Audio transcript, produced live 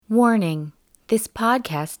Warning: this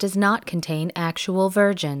podcast does not contain actual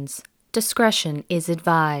virgins. Discretion is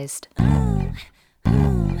advised.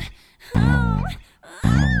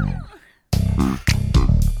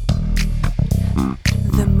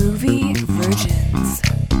 The movie Virgins.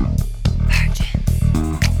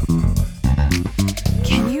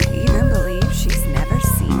 Can you even believe she's never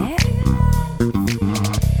seen it?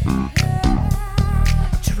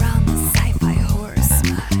 Drama, sci-fi, horror,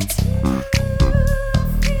 smut.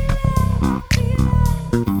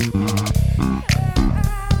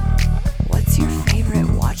 What's your favorite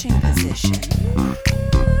watching position?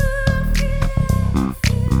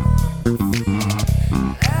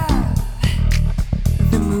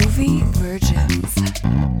 The movie Virgins.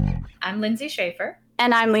 I'm Lindsay Schaefer,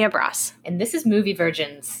 And I'm Leah Bross. and this is Movie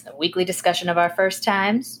Virgins, a weekly discussion of our first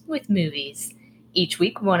times with movies. Each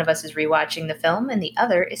week, one of us is rewatching the film, and the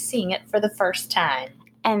other is seeing it for the first time.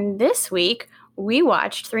 And this week, we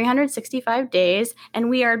watched 365 Days, and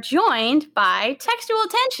we are joined by Textual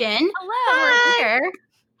Tension. Hello, we're here.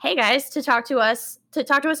 Hey guys, to talk to us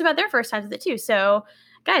about their first times with it too. So,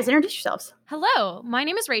 guys, introduce yourselves. Hello, my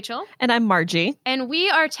name is Rachel, And I'm Margie. and we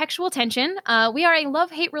are Textual Tension. We are a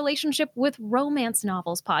love-hate relationship with romance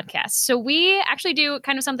novels podcast. So we actually do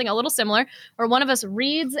kind of something a little similar, where one of us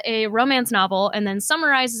reads a romance novel and then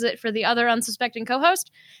summarizes it for the other unsuspecting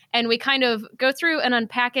co-host, and we kind of go through and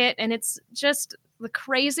unpack it, and it's just the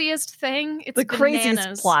craziest thing. It's The craziest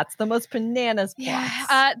bananas. plots, the most bananas plots.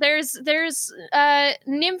 Yeah, there's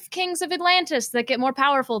nymph kings of Atlantis that get more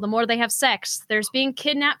powerful the more they have sex. There's being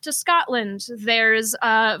kidnapped to Scotland. There's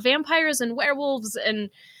vampires and werewolves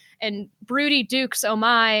and broody dukes. Oh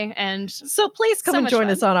my! And So please come So and much join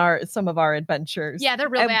fun. us on some of our adventures. yeah, they're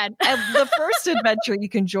real bad. And the first adventure you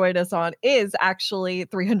can join us on is actually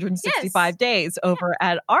 365 Yes. days over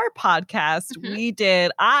at our podcast.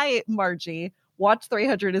 Mhm. Margie, watched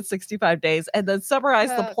 365 days and then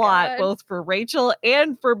summarized the Oh, plot God. both for Rachel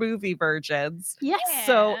and for Movie Virgins. Yes. Yeah.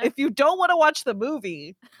 So if you don't want to watch the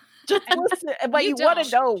movie, just listen, but You you want to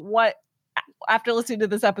don't. know what, after listening to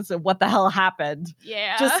this episode, what the hell happened.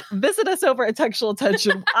 Yeah. Just visit us over at Textual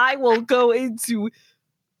Tension. I will go into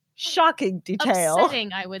shocking detail.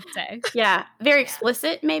 upsetting, I would say. Yeah, very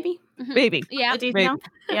explicit, maybe. Maybe. Yeah. The detail.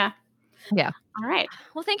 Yeah. Yeah. All right.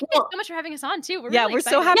 Well, thank you Well- guys so much for having us on too. We're Yeah, really we're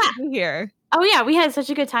so excited. happy to be here. Oh yeah, we had such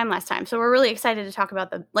a good time last time, so we're really excited to talk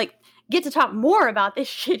about get to talk more about this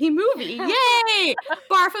shitty movie. Yay!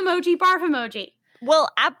 Barf emoji, barf emoji. Well,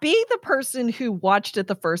 being the person who watched it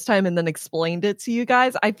the first time and then explained it to you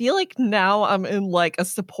guys, I feel like now I'm in like a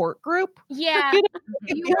support group. Yeah. You know,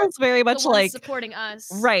 it You feels very The much ones like supporting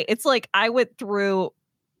us. right. It's like I was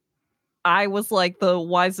like the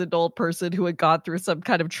wise adult person who had gone through some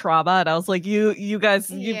kind of trauma, and I was like, you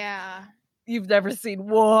guys, Yeah. you've never seen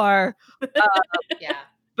war. Yeah.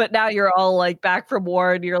 But now you're all like back from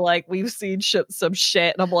war and you're like, we've seen some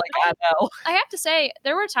shit. And I'm like, I know. I have to say,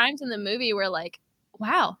 there were times in the movie where, like,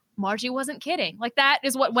 wow, Margie wasn't kidding. Like, that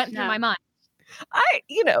is what went through Yeah. my mind.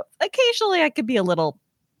 Occasionally I could be a little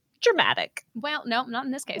dramatic. Well, no, not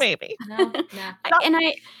in this case. Maybe. No.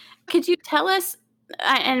 Could you tell us?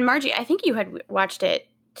 And Margie, I think you had watched it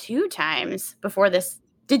 2 times before this.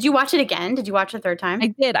 Did you watch it again? Did you watch it a third time? I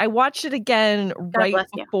did. I watched it again right bless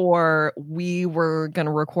you. before we were going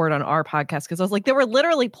to record on our podcast because I was like, there were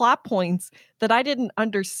literally plot points that I didn't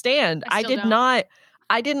understand. I still don't.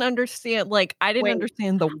 I didn't understand. Like, I didn't Wait.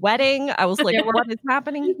 understand the wedding. I was like, what is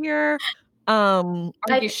happening here? Are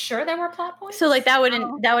you sure there were plot points? So that would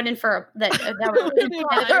infer that would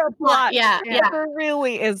Infer a plot. Yeah, yeah. There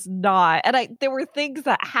really is not. And there were things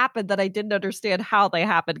that happened that I didn't understand how they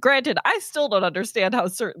happened. Granted, I still don't understand how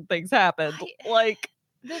certain things happened. I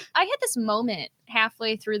had this moment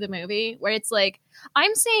halfway through the movie where it's like,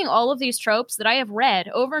 I'm seeing all of these tropes that I have read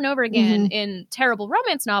over and over again in terrible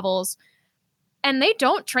romance novels, and they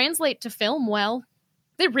don't translate to film well.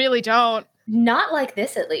 They really don't. Not like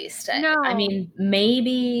this, at least. No. I mean,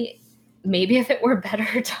 maybe if it were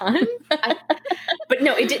better done. But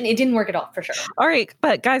no, it didn't work at all, for sure. All right,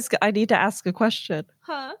 but guys, I need to ask a question.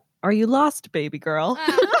 Huh? Are you lost, baby girl? I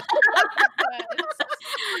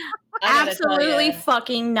gotta tell Absolutely ya,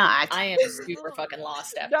 fucking not. I am super fucking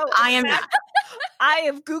lost after No, this. I am not. I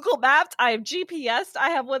have Google Mapped. I have GPS. I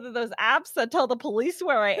have one of those apps that tell the police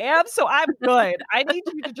where I am, so I'm good. I need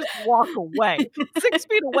you to just walk away. 6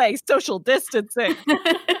 feet away, social distancing.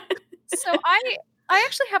 So I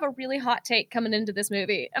actually have a really hot take coming into this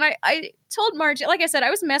movie. And I told Margie, like I said, I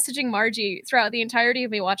was messaging Margie throughout the entirety of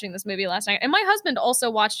me watching this movie last night. And my husband also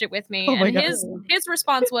watched it with me. Oh my and God. his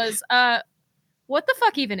response was, what the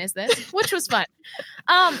fuck even is this? Which was fun.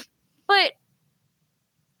 But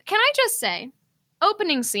can I just say,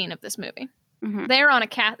 opening scene of this movie. Mhm. They're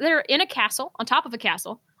in a castle, on top of a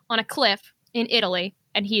castle, on a cliff in Italy,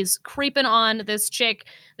 and he's creeping on this chick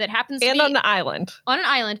that happens to be on the island. on an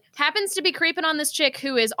island, happens to be creeping on this chick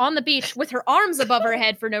who is on the beach with her arms above her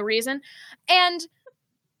head for no reason, and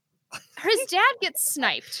his dad gets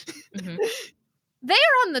sniped. Mhm. They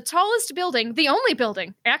are on the tallest building, the only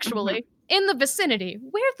building, actually, Mm-hmm. in the vicinity.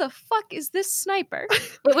 Where the fuck is this sniper?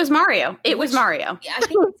 It was Mario. It was Mario. Yeah, I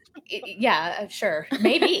think yeah, sure.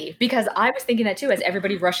 Maybe. Because I was thinking that too as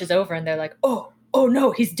everybody rushes over and they're like, oh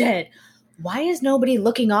no, he's dead. Why is nobody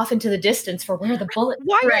looking off into the distance for where the bullet?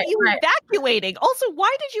 Why are Right, you right. evacuating? Also,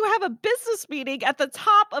 why did you have a business meeting at the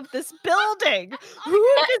top of this building?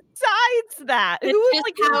 Who decides that? It's Who just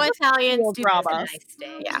like how who Italians do drama?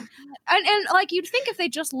 business. Yeah. And like, you'd think if they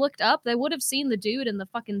just looked up, they would have seen the dude in the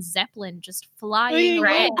fucking Zeppelin just flying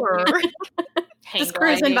Right. over? Hang Just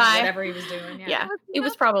cruising gliding, by. whatever he was doing. Yeah. It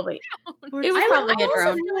was probably I a also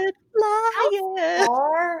drone.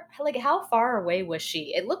 feel like how far away was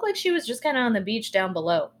she? It looked like she was just kind of on the beach down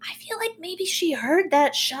below. I feel like maybe she heard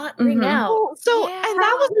that shot ring Mhm. out. Well, so, Yeah. and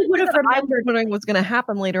that was Probably would have what I was remembered. wondering was going to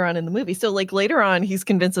happen later on in the movie. So, like later on, he's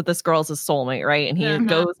convinced that this girl's his soulmate, right? And he Mhm.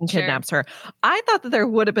 goes and Sure. kidnaps her. I thought that there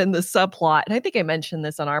would have been the subplot, and I think I mentioned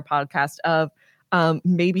this on our podcast of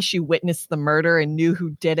maybe she witnessed the murder and knew who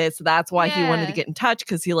did it, so that's why he wanted to Yeah. get in touch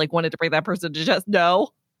because he like wanted to bring that person to just no,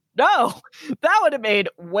 that would have made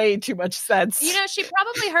way too much sense. You know, she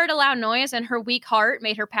probably heard a loud noise and her weak heart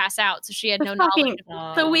made her pass out, so she had no The fucking-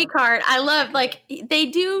 knowledge. The weak heart. I love, like, they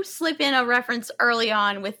do slip in a reference early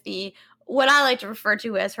on with what I like to refer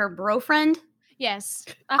to as her bro friend. Yes.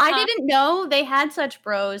 I didn't know they had such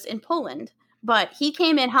bros in Poland, but he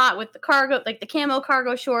came in hot with the cargo, like the camo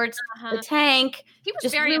cargo shorts, Uh-huh. the tank, He was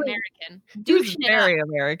just very really- American. He was douching very it up.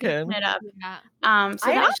 American. Douching it up. Yeah. So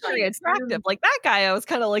I that- Not very attractive. Like that guy, I was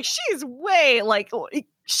kind of like, she's way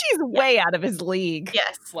way out of his league.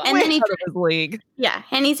 yes. Well, And Way then he, out of his league. yeah,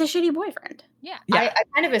 and he's a shitty boyfriend. Yeah. Yeah. I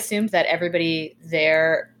kind of assumed that everybody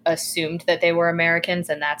there assumed that they were Americans,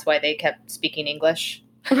 and that's why they kept speaking English.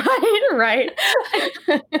 Right.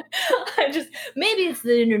 Maybe it's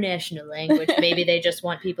the international language. Maybe they just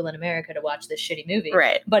want people in America to watch this shitty movie.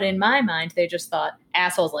 Right. But in my mind, they just thought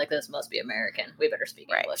assholes like this must be American. We better speak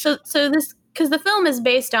Right. English. So this, because the film is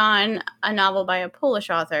based on a novel by a Polish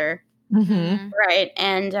author, Mhm. right?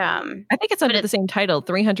 And I think it's under But the same title,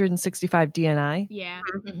 365 DNI. Yeah.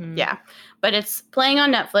 Mhm. yeah, but it's playing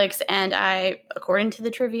on Netflix, and according to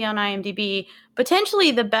the trivia on IMDb,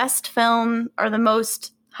 potentially the best film or the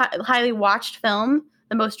most highly watched film,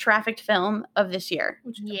 the most trafficked film of this year.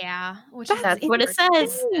 Yeah. Which That's what it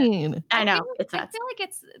says. Insane. I know, feel- it's I nuts. feel like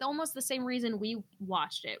it's almost the same reason we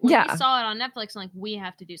watched it. When Yeah. we saw it on Netflix, like, we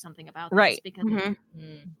have to do something about this Right. because Mhm.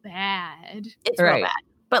 Mm. it's bad. It's Right. real bad,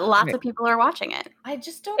 but lots Right. of people are watching it. I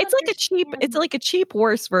just don't. It's like a cheap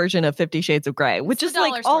worse version of 50 Shades of Grey, which the is like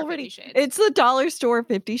dollar store already 50 Shades. it's the dollar store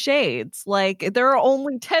 50 Shades. Like there are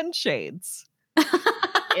only 10 shades.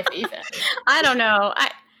 if even. I don't know.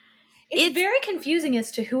 It's very confusing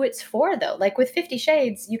as to who it's for, though. Like with 50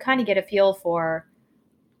 Shades, you kind of get a feel for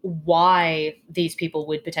why these people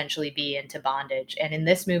would potentially be into bondage. And in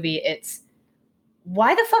this movie, it's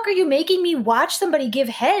why the fuck are you making me watch somebody give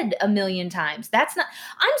head a million times? That's not.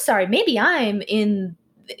 I'm sorry. Maybe I'm in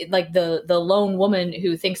like the lone woman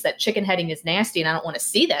who thinks that chicken heading is nasty, and I don't want to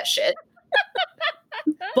see that shit.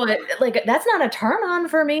 But like, that's not a turn on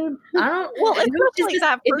for me. I don't. Well, it's is just like this-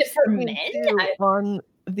 that is first it for scene, men? too, on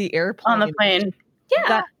the airplane. On the plane.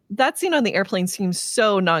 Yeah. That scene on the airplane seems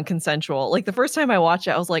so non-consensual. Like the first time I watched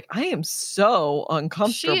it, I was like, I am so She is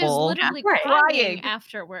uncomfortable. literally Right. crying Crying.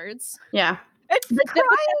 afterwards. Yeah. It's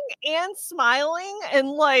crying and smiling and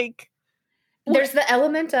like There's the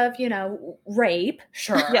element of, rape,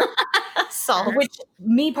 sure. Yeah. Salt. Which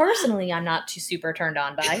me personally I'm not too super turned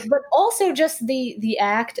on by, but also just the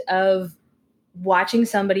act of watching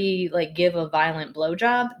somebody like give a violent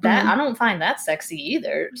blowjob, that I don't find that sexy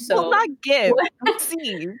either. So well, not give,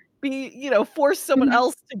 receive, force someone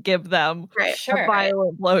else to give them Right. sure. a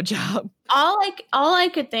violent blowjob. All I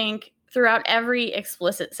could think throughout every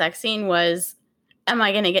explicit sex scene was, am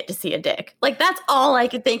I going to get to see a dick? Like, that's all I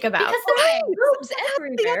could think about. Because there are boobs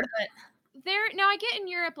everywhere, but There now I get in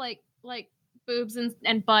Europe like boobs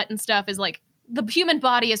and butt and stuff is like the human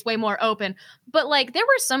body is way more open. But like there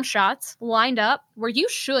were some shots lined up where you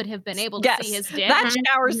should have been able to Yes, see his dick. that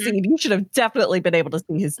shower Mhm. scene, you should have definitely been able to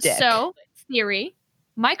see his dick. So theory,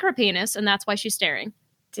 micro penis, and that's why she's staring.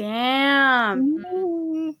 Damn.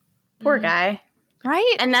 Mm, Poor Mhm. guy.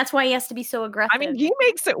 Right? And that's why he has to be so aggressive. I mean, he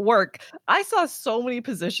makes it work. I saw so many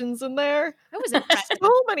positions in there. That was impressive. So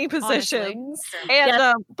many positions. And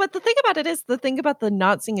Yes. but the thing about it is, the thing about the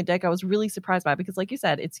not seeing a dick, I was really surprised by, because like you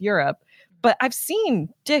said, it's Europe. But I've seen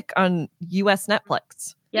dick on US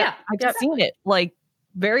Netflix. Yeah. I've just seen it like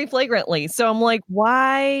very flagrantly. So I'm like,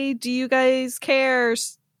 why do you guys care?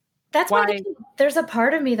 That's Why- why there's a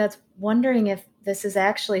part of me that's wondering if this is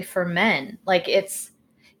actually for men. Like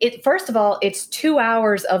first of all, it's 2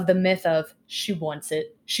 hours of the myth of she wants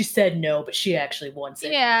it. She said no, but she actually wants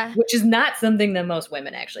it. Yeah. Which is not something that most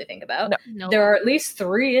women actually think about. No. No. There are at least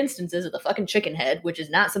 3 instances of the fucking chicken head, which is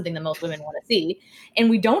not something that most women want to see. And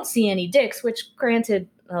we don't see any dicks, which granted,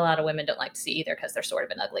 a lot of women don't like to see either because they're sort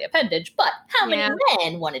of an ugly appendage. But how many Yeah.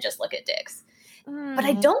 men want to just look at dicks? But Mm.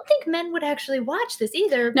 I don't think men would actually watch this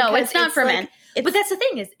either. No, because it's not for like- men. But that's the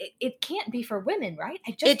thing is, it can't be for women, right?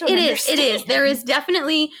 I just It don't is. understand. It is. There is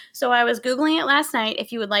definitely. So I was Googling it last night.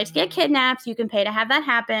 If you would like to get kidnapped, you can pay to have that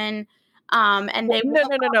happen. And they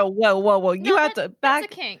No. Whoa. You No, have to That's back. a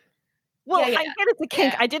kink. Well, Yeah. I get it's a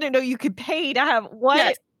kink. Yeah. I didn't know you could pay to have what?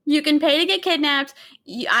 Yes, you can pay to get kidnapped.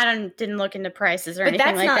 Didn't look into prices or But anything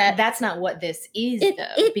that's like not that. that's not what this is, It- though,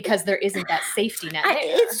 it- because there isn't that safety net. there.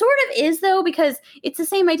 It sort of is though, because it's the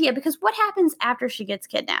same idea. Because what happens after she gets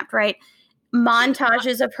kidnapped, right?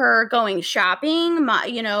 Montages of her going shopping, a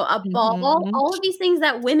ball, Mhm. all of these things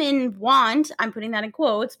that women want. I'm putting that in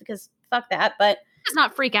quotes because fuck that. But Does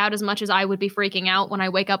not freak out as much as I would be freaking out when I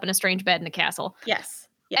wake up in a strange bed in a castle. yes.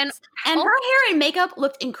 And- And her hair and makeup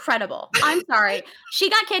looked incredible. I'm sorry. She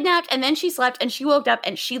got kidnapped and then she slept and she woke up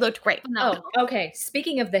and she looked great. No. Oh, okay.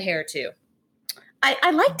 Speaking of the hair, too,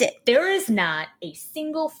 I liked it. there is not a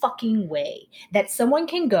single fucking way that someone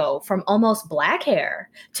can go from almost black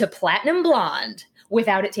hair to platinum blonde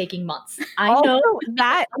without it taking months. I know Also,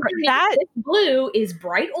 that this blue is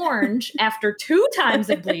bright orange after 2 times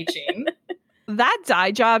of bleaching. that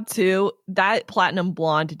dye job too, that platinum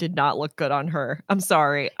blonde did not look good on her. I'm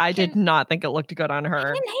sorry. I did not think it looked good on her. I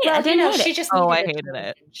didn't hate it. I didn't hate she it. just Oh, needed I a hated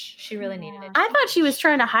it. change. She really needed it. I thought she was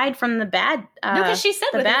trying to hide from the bad. No, because she said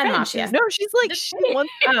the with her bad friend, mafia. she's- No, she's like, she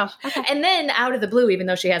wants Oh, okay. And then out of the blue, even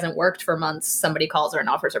though she hasn't worked for months, somebody calls her and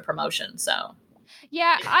offers her promotion. So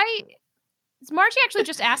Yeah, Margie actually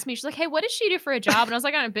just asked me. She's like, "Hey, what does she do for a job?" And I was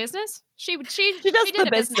like, "On a business." She does did the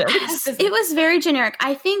a business. It was very generic.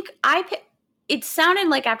 I think it sounded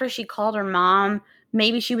like after she called her mom,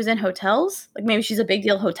 maybe she was in hotels. Like maybe she's a big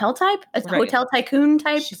deal hotel type, a Right. hotel tycoon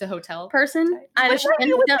type she's a hotel person. I Which don't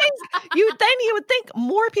you would know. think you would think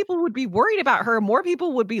more people would be worried about her, more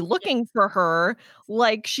people would be looking for her,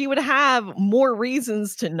 like she would have more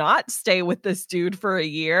reasons to not stay with this dude for a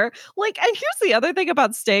year. Like, and here's the other thing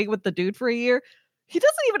about staying with the dude for a year. He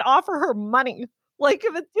doesn't even offer her money. Like,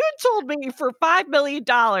 if a dude told me for $5 million,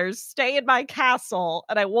 stay in my castle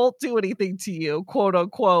and I won't do anything to you, quote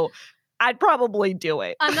unquote, I'd probably do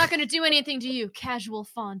it. I'm not going to do anything to you. Casual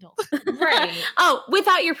fondle. right. Oh,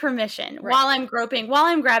 without your permission, Right. while I'm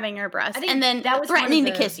grabbing your breast, I think and then that was one of threatening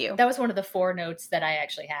to the- kiss you. That was one of the 4 notes that I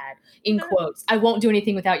actually had in quotes. I won't do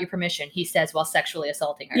anything without your permission, he says while sexually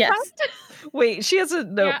assaulting her. Yes. Wait, she has a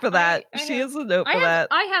note Yeah, for that. I She have- has a note for that.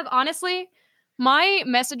 I have honestly, my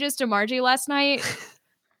messages to Margie last night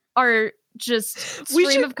are just We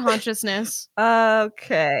stream should- of consciousness.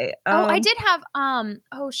 Okay. I did have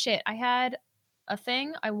oh shit, I had a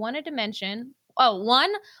thing I wanted to mention. Oh, one,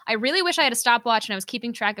 I really wish I had a stopwatch and I was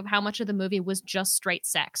keeping track of how much of the movie was just straight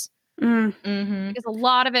sex. Mm. Mm-hmm. Because a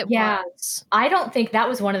lot of it Yeah. was. I don't think that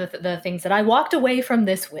was one of the things that I walked away from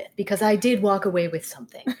this with, because I did walk away with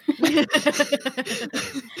something.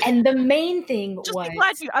 And the main thing was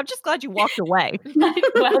I'm just glad you walked away.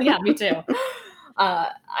 well, yeah, me too.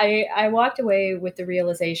 I walked away with the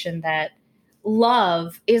realization that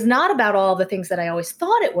love is not about all the things that I always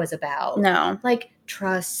thought it was about. No. Like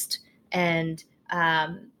trust and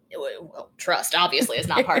well, trust obviously is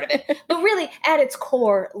not part of it, but really at its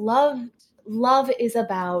core, love is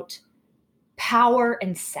about power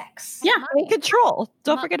and sex. Yeah. And control.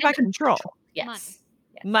 Don't Money. forget about control. Yes.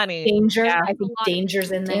 Money. Danger. Yeah. I think A lot of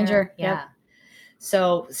danger's in there. danger, Yeah. yep.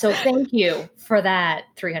 So thank you for that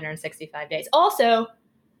 365 days. Also,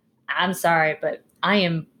 I'm sorry, but I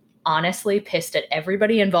am honestly pissed at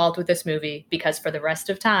everybody involved with this movie, because for the rest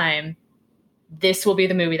of time, this will be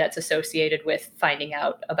the movie that's associated with finding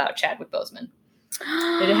out about Chadwick Boseman.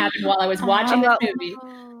 It happened while I was watching this movie.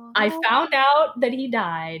 I found out that he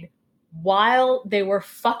died while they were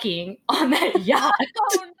fucking on that yacht.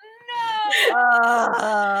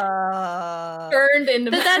 Turned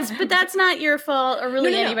into But that's not your fault or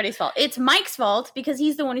really No, no, no. anybody's fault. It's Mike's fault because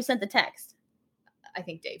he's the one who sent the text. I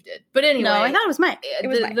think Dave did. But anyway. No, I thought it was Mike. It It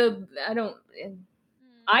was the, Mike. the I don't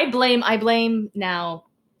I blame now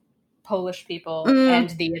Polish people and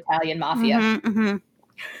the Italian mafia. Mhm, mhm.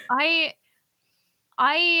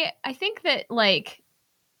 I think that, like,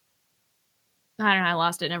 I don't know, I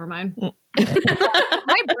lost it. Never mind.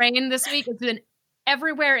 My brain this week has been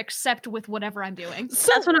everywhere except with whatever I'm doing.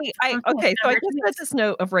 So That's what I just read this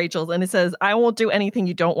note of Rachel's, and it says, "I won't do anything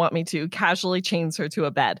you don't want me to." Casually chains her to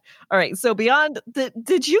a bed. All right. So beyond,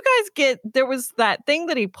 did you guys get? There was that thing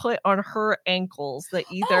that he put on her ankles that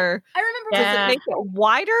either I remember. does Yeah. it make it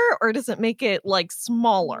wider or does it make it like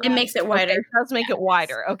smaller? It makes it Okay, wider. it does make it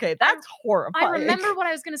wider. Okay, that's horrifying. I remember what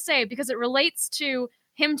I was going to say because it relates to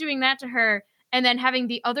him doing that to her and then having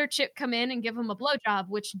the other chick come in and give him a blowjob,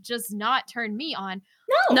 which does not turn me on.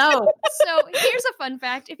 No. So here's a fun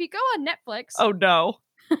fact. If you go on Netflix Oh no.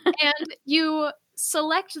 and you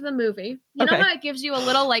select the movie, you know Okay. how it gives you a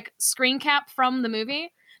little like screen cap from the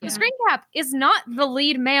movie? The Yeah. screen cap is not the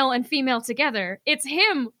lead male and female together. It's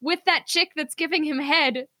him with that chick that's giving him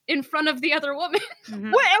head in front of the other woman.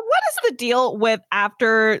 Mhm. What is the deal with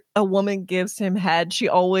after a woman gives him head, she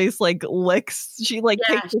always like licks, she like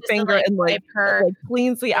Yeah, takes she her has to, finger like, and like, wipe her- like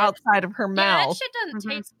cleans the outside of her Yeah, that mouth. shit doesn't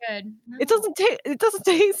Mhm. taste good. It doesn't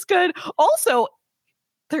taste good. Also,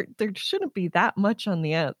 there shouldn't be that much on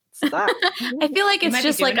the outside. I feel like You it's might be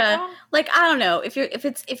just doing like it a wrong. like I don't know if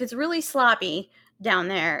it's really sloppy down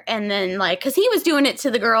there, and then like because he was doing it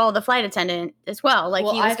to the girl, the flight attendant as well. Like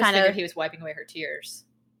Well, he I was just kind figured of. he was wiping away her tears.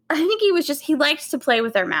 I think he likes to play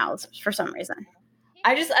with their mouths for some reason.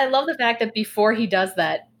 I love the fact that before he does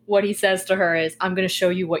that, what he says to her is, "I'm going to show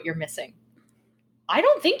you what you're missing." I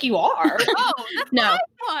don't think you are. Oh, that's No,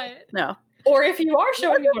 what? no. Or if you are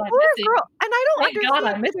showing me what I'm Poor missing, girl. And I don't thank God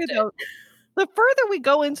I understand. missed too, it. though. The further we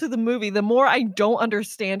go into the movie, the more I don't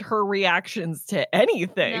understand her reactions to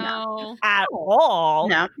anything No. at all.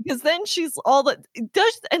 No. Because then she's all that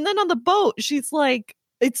does, and then on the boat, she's like,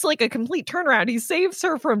 it's like a complete turnaround. He saves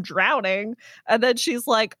her from drowning, and then she's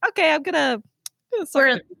like, "Okay, I'm gonna suck We're-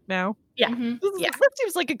 your dick now." Yeah. Mhm. Yeah. That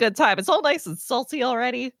seems like a good time. It's all nice and salty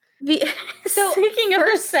already. So speaking of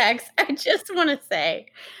her sex, I just want to say,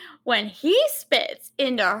 when he spits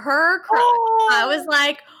into her crotch, I was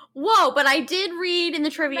like, whoa, but I did read in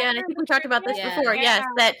the trivia, and I think we talked about this Yeah. before. Yes,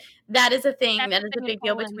 that is a thing. That's That a is a thing in big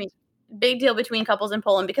deal Poland. big deal between couples in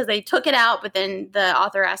Poland because they took it out, but then the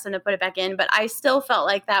author asked them to put it back in. But I still felt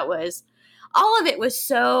like that was all of it was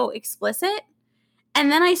so explicit.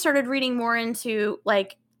 And then I started reading more into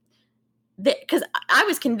like because I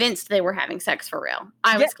was convinced they were having sex for real.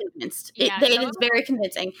 I was convinced. Yeah, It no. is very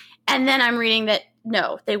convincing. And then I'm reading that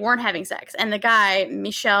no, they weren't having sex. And the guy,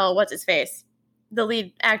 Michelle, what's his face, the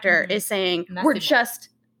lead actor, Mhm. is saying Massimo.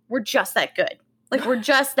 we're just that good. Like we're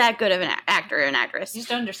just that good of an actor and actress. You just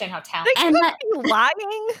don't understand how They talented. And could that- be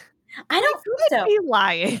lying. I don't think so. Be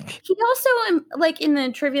lying. He also, like in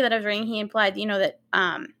the trivia that I was reading, he implied, that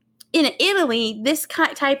in Italy, this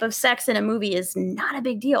type of sex in a movie is not a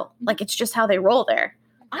big deal. Like it's just how they roll there.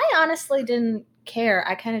 I honestly didn't care.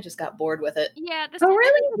 I kind of just got bored with it. Yeah. This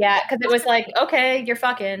Yeah, because it was like, okay, you're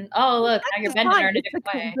fucking. Oh, look, now you're That's bending fine. her in a It's different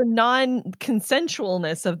way. the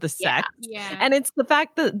non-consensualness of the sex. Yeah. And it's the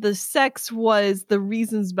fact that the sex was the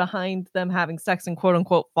reasons behind them having sex and quote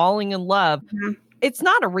unquote falling in love. Mhm. It's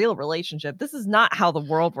not a real relationship. This is not how the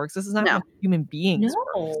world works. This is not No. how human beings work.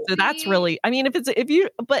 No. So that's See? really, I mean, if that's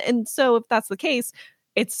the case,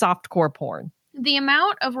 it's softcore porn. The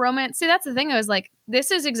amount of romance. See, that's the thing. I was like, this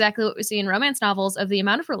is exactly what we see in romance novels of the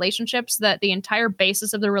amount of relationships that the entire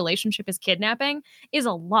basis of the relationship is kidnapping is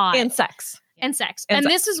a lot. And sex. And sex. And And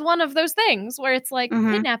sex. this is one of those things where it's like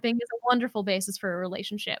Mhm. kidnapping is a wonderful basis for a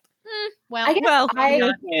relationship. Well, I guess Well,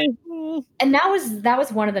 I- And that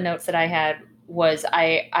was one of the notes that I had was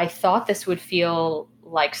I thought this would feel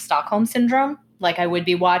like Stockholm syndrome. Like I would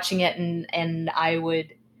be watching it and I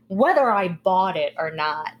would, whether I bought it or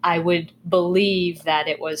not, I would believe that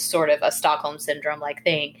it was sort of a Stockholm syndrome like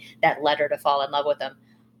thing that led her to fall in love with him.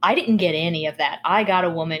 I didn't get any of that. I got a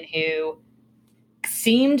woman who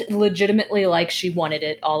seemed legitimately like she wanted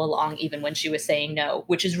it all along, even when she was saying no,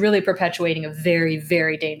 which is really perpetuating a very,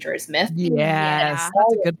 very dangerous myth. yes, Yeah.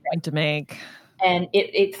 that's a good point to make. And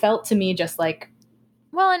it felt to me just like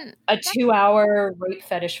well, and a 2-hour rape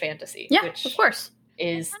fetish fantasy. Yeah, which of course.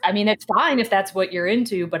 is, I mean, it's fine if that's what you're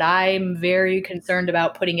into, but I'm very concerned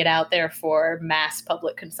about putting it out there for mass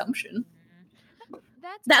public consumption.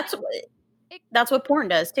 That's what porn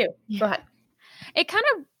does too. Go ahead. it kind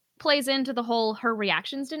of plays into the whole her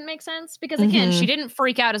reactions didn't make sense because again, she didn't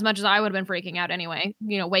freak out as much as I would have been freaking out anyway,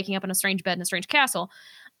 waking up in a strange bed in a strange castle.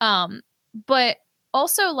 But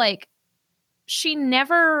also like she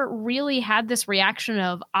never really had this reaction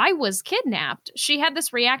of, I was kidnapped. She had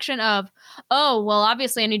this reaction of, oh, well,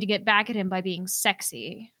 obviously I need to get back at him by being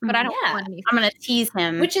sexy, but I don't Yeah. want anything. I'm going to tease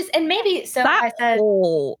him. Which is, and maybe, so that I said,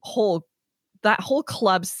 whole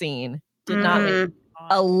club scene did not make Mhm.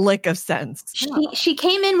 a lick of sense. She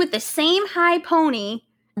came in with the same high pony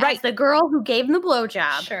Right. as the girl who gave him the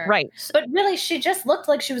blowjob. sure. Right. But really, she just looked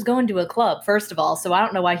like she was going to a club, first of all. So I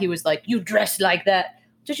don't know why he was like, you dressed like that.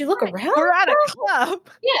 Did you look around? We're at a club.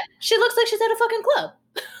 Yeah, she looks like she's at a fucking club.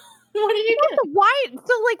 What did you get?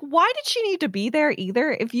 Why did she need to be there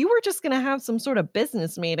either? If you were just going to have some sort of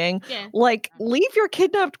business meeting, Yeah. leave your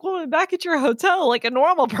kidnapped woman back at your hotel like a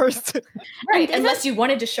normal person. Right, unless you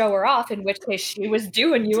wanted to show her off, in which case she was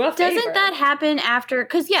doing you a favor. Doesn't that happen after?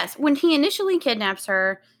 Because yes, when he initially kidnaps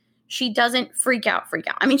her, she doesn't freak out.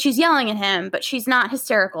 I mean, she's yelling at him, but she's not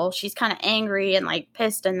hysterical. She's kind of angry and like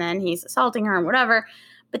pissed, and then he's assaulting her and whatever.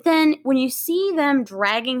 But then when you see them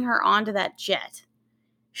dragging her onto that jet,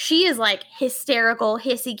 she is like hysterical,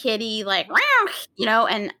 hissy kitty, like,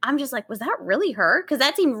 and I'm just like, was that really her? Because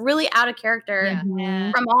that seemed really out of character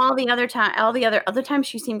Yeah. from all the other times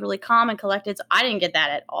she seemed really calm and collected. So I didn't get that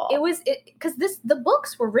at all. It was because the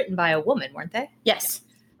books were written by a woman, weren't they? yes.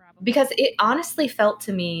 Because it honestly felt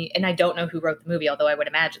to me, and I don't know who wrote the movie, although I would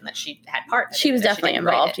imagine that she had part in it, She was that definitely didn't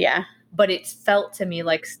write involved, it. yeah. But it felt to me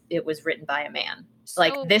like it was written by a man.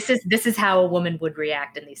 Like So- this is how a woman would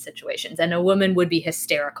react in these situations, and a woman would be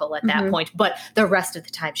hysterical at that Mhm. point, but the rest of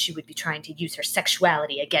the time she would be trying to use her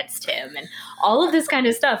sexuality against him and all of this kind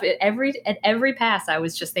of stuff. At every pass, I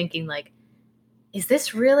was just thinking like, is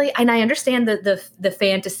this really? And I understand the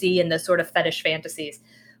fantasy and the sort of fetish fantasies,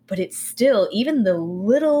 but it's still, even the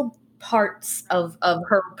little parts of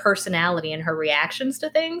her personality and her reactions to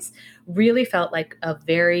things really felt like a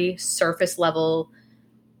very surface level,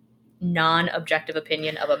 non-objective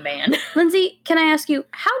opinion of a man. Lindsay, can I ask you,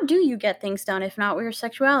 how do you get things done if not with your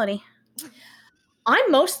sexuality?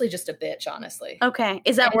 I'm mostly just a bitch, honestly. Okay.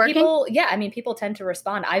 Is that And working? People tend to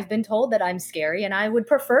respond. I've been told that I'm scary, and I would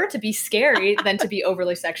prefer to be scary than to be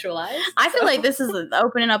overly sexualized. I feel like this is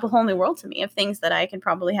opening up a whole new world to me of things that I can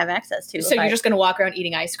probably have access to. So if you're I- just going to walk around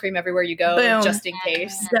eating ice cream everywhere you go, Boom. just in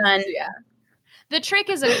case. done. Yeah. The trick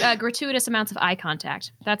is a gratuitous amounts of eye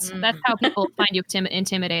contact. That's how people find you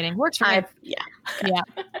intimidating. Works for me.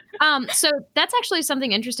 So that's actually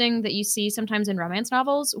something interesting that you see sometimes in romance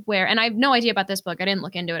novels where, and I have no idea about this book. I didn't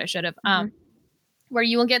look into it. I should have. Where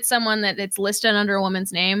you will get someone that it's listed under a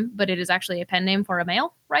woman's name, but it is actually a pen name for a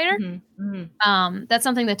male writer. That's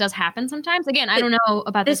something that does happen sometimes. Again, I don't know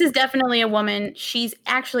about This is definitely a woman. She's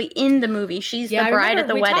actually in the movie. She's the I bride remember at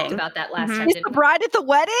the we wedding. talked about that last Mhm. time. Is didn't the we? bride at the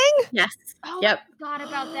wedding? Yes. Oh, Yep. I forgot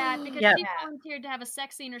about that because Yep. she volunteered to have a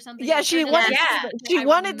sex scene or something. Yeah, It she turned wanted. into- Yeah. She I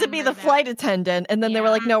wanted to be the remember that. flight attendant, and then they were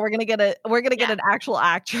like, "No, we're gonna get Yeah. an actual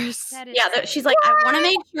actress." That is Yeah, so she's like, I want to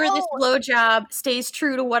make sure this No. blowjob stays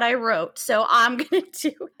true to what I wrote, so I'm gonna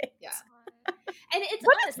do it. Yeah. And it's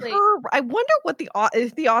What is honestly, I wonder what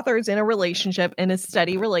if the author is in a relationship, in a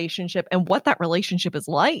steady relationship, and what that relationship is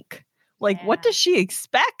like. Like, what Yeah. does she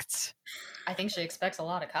expect? I think she expects a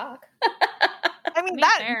lot of cock. I mean, To be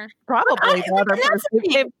that fair. probably the other that's person. the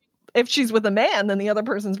thing. If she's with a man, then the other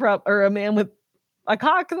person's or a man with a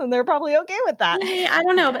cock, then they're probably okay with that. I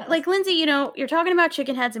don't know, but like Lindsay, you're talking about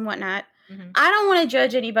chicken heads and whatnot. Mhm. I don't want to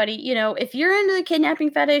judge anybody. If you're into the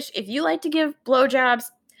kidnapping fetish, if you like to give blowjobs,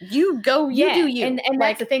 you go, you do you. And Like,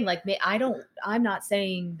 that's the thing. Like, I'm not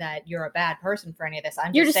saying that you're a bad person for any of this.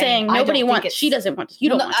 you're just saying I don't nobody think wants. it's- She doesn't want. You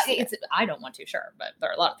don't No, want to see it. I don't want to, sure, but there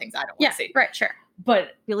are a lot of things I don't want Yeah, to see. right, sure. But I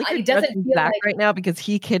feel like it you're doesn't judging feel Zach like right now because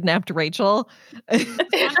he kidnapped Rachel.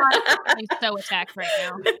 I'm so attacked right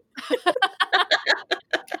now.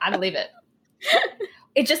 I believe it.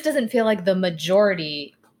 It just doesn't feel like the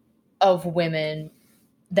majority of women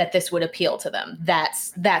that this would appeal to them.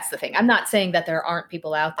 That's the thing. I'm not saying that there aren't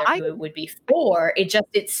people out there who it would be for.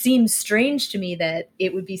 It seems strange to me that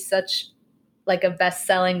it would be such like a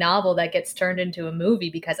best-selling novel that gets turned into a movie,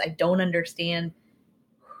 because I don't understand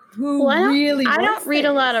who Well, really I wants don't read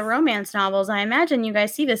a lot this. of romance novels. I imagine you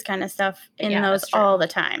guys see this kind of stuff in Yeah, those that's true. all the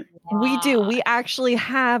time. We do. We actually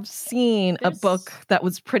have seen a There's book that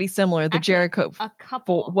was pretty similar. The actually Jericho. A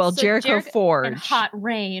couple. Well, So Jericho Forge. and Hot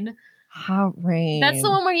Rain. Hot Rain. That's the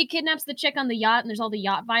one where he kidnaps the chick on the yacht, and there's all the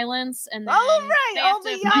yacht violence, and then Oh, right, they all have the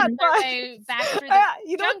to yacht find their violence. way back through the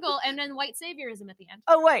You know- jungle, and then white saviorism at the end.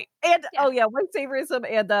 Oh wait, and Yeah. white saviorism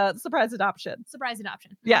and surprise adoption. Surprise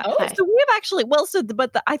adoption. Yeah. Oh. So we have actually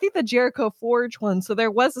I think the Jericho Forge one. So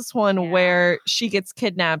there was this one Yeah. where she gets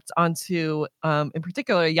kidnapped onto in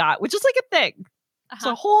particular a yacht, which is like a thing. It's a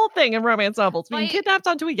Uh-huh. whole thing in romance novels, being Like- kidnapped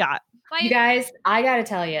onto a yacht. You guys, I gotta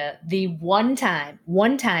tell you, the one time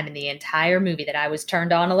in the entire movie that I was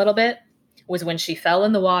turned on a little bit was when she fell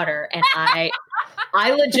in the water, and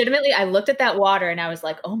I legitimately, I looked at that water and I was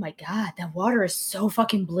like, oh my God, that water is so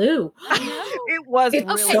fucking blue. It was It's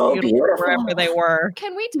really so beautiful wherever they were.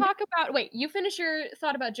 Can we talk about? Wait, you finish your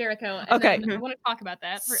thought about Jericho. And Okay. then I want to talk about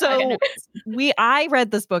that. So I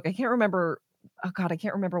read this book. I can't remember. Oh God, I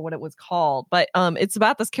can't remember what it was called, but it's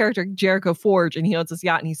about this character Jericho Forge, and he owns this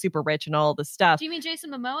yacht, and he's super rich and all this stuff. Do you mean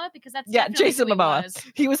Jason Momoa? Because that's Jason who Momoa.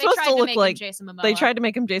 He was They supposed tried to look make like him Jason Momoa. they tried to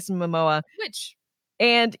make him Jason Momoa, Which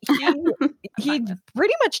and he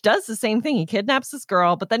pretty much does the same thing. He kidnaps this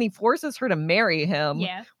girl, but then he forces her to marry him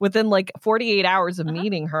yeah. within like 48 hours of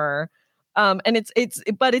meeting her. And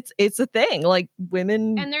it's a thing, like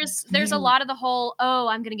women. And there's a lot of the whole, oh,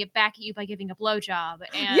 I'm gonna get back at you by giving a blowjob.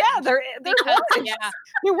 And Yeah, there because, was. yeah,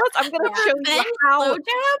 There was. I'm gonna show you how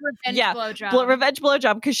and Yeah, blowjob. revenge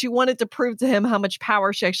blowjob, because she wanted to prove to him how much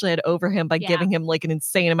power she actually had over him by Yeah. giving him like an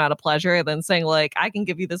insane amount of pleasure, and then saying like, I can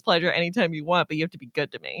give you this pleasure anytime you want, but you have to be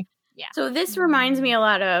good to me. So this reminds me a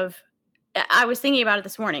lot of, I was thinking about it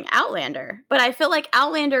this morning, Outlander. But I feel like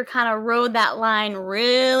Outlander kind of rode that line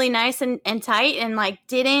really nice and tight, and like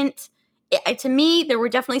to me, there were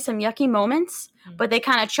definitely some yucky moments, but they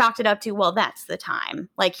kind of chalked it up to, well, that's the time.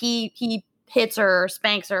 Like he hits her,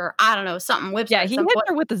 spanks her, I don't know, something, whips her. Yeah, he hit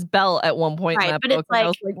her with his belt at one point in Right, that but book. it's And I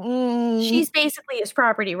was like, like, she's basically his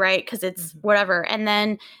property, right? Because it's whatever. And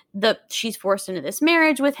then she's forced into this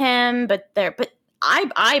marriage with him, but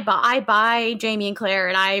I buy Jamie and Claire,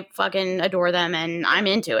 and I fucking adore them, and I'm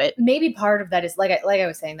into it. Maybe part of that is like I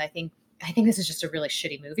was saying, I think this is just a really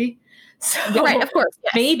shitty movie. So Right, of course.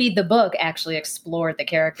 Yes. maybe the book actually explored the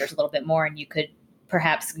characters a little bit more, and you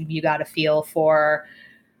got a feel for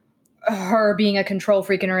her being a control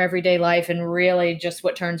freak in her everyday life, and really just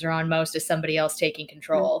what turns her on most is somebody else taking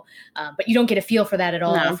control. But you don't get a feel for that at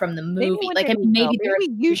all No. from the maybe movie. one Like, day I mean, we will.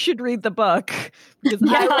 maybe You should read the book, because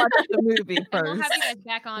I watched the movie And we'll first. have you guys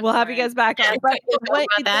back on. We'll for have you it. guys back on. Yeah, But we'll talk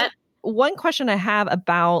about that. one question I have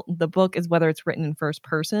about the book is whether it's written in first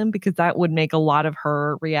person, because that would make a lot of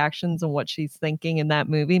her reactions and what she's thinking in that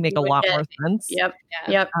movie make a lot more sense. Yep.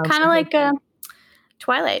 Yeah. Yep. Kind of like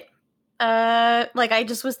Twilight. Like I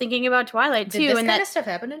just was thinking about Twilight did too, this and kind that of stuff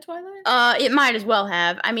happen in Twilight? it might as well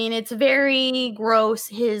have. I mean, it's very gross,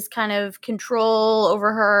 his kind of control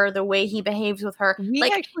over her, the way he behaves with her. We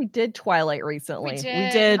Like, actually did Twilight recently. We We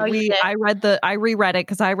did. did. Oh, you did? I reread it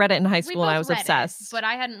because I read it in high We school and I both was read it, obsessed. but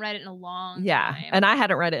I hadn't read it in a long Yeah, time. and I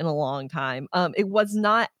hadn't read it in a long time. It was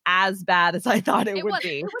not as bad as I thought it would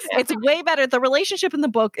be. It's way better. The relationship in the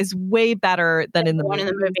book is way better than in the one movie.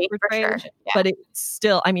 in the movie, for portrayed, sure. Yeah. But it's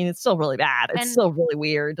still really bad. It's And- still really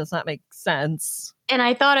weird. Does not make sense. And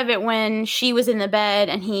I thought of it when she was in the bed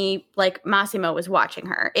and Massimo was watching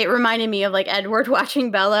her. It reminded me of like Edward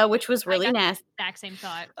watching Bella, which was really got nasty. Exact same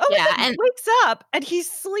thought. Oh, Yeah, and and- he wakes up and he's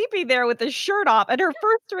sleeping there with his shirt off, and her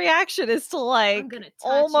first reaction is to I'm like gonna touch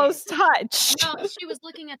almost it. touch. No, she was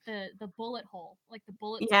looking at the bullet hole, like the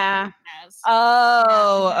bullet. Yeah. it has.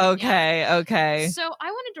 Oh, Yeah. okay. So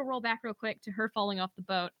I wanted to roll back real quick to her falling off the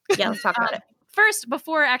boat. Yeah, let's talk about it. First,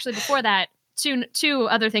 before that, two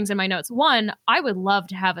other things in my notes. One, I would love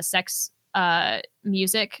to have a sex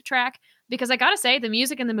music track, because I gotta say the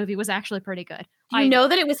music in the movie was actually pretty good. Do you know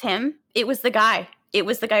that it was him? It was the guy. It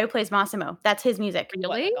was the guy who plays Massimo. That's his music. What,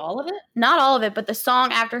 Really? like all of it? Not all of it, but the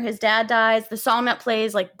song after his dad dies, the song that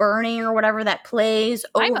plays like Burning or whatever that plays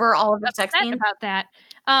I'm over all of the sex upset scenes. about that.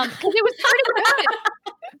 'Cause it was pretty good.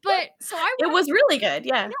 But so It was really good.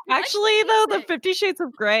 Yeah. Actually, though, the music. 50 Shades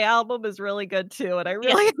of Grey album is really good too, and I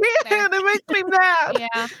really fair. and it makes me mad.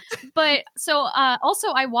 Yeah, but so also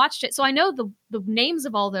I watched it, so I know the names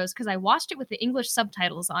of all those because I watched it with the English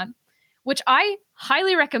subtitles on, which I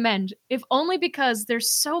highly recommend, if only because there's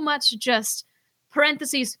so much just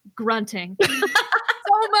parentheses grunting, so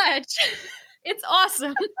much. It's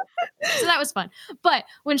awesome. So that was fun. But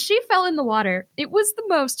when she fell in the water, it was the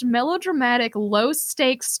most melodramatic, low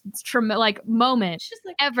stakes moment She's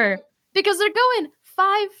like, ever, because they're going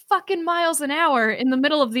 5 fucking miles an hour in the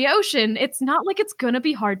middle of the ocean. It's not like it's gonna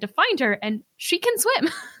be hard to find her, and she can swim.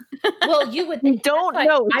 well, you would You think don't that's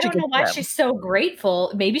why- know if I she don't know can why swim. she's so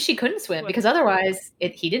grateful. Maybe she couldn't swim, because otherwise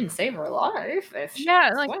he didn't save her life. If she Yeah,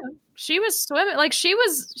 could like swim. she was swimming, like she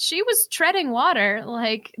was treading water.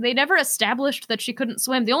 Like they never established that she couldn't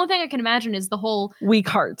swim. The only thing I can imagine is the whole Weak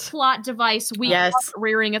heart. plot device, Yes.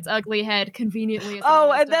 rearing its ugly head conveniently. as it Oh,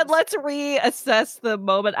 always and then does. let's reassess the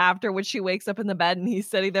moment after when she wakes up in the bed and he's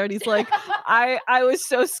sitting there and he's like, I was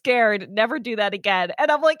so scared. Never do that again.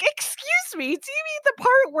 And I'm like, excuse me, do you mean the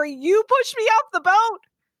part where you pushed me off the boat?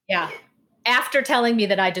 Yeah. after telling me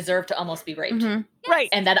that I deserve to almost be raped, Mhm. Right.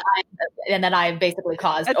 and that I basically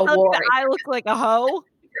caused And a tell me war. that I look like a hoe.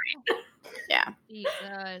 Yeah.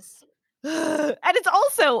 Jesus. And it's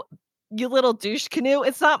also, you little douche canoe,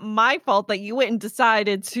 it's not my fault that you went and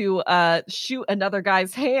decided to shoot another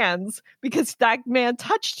guy's hands because that man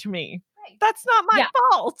touched me. Right. That's not my Yeah.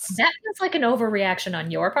 fault. That feels like an overreaction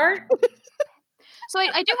on your part. So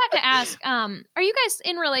I do have to ask, are you guys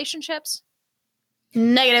in relationships?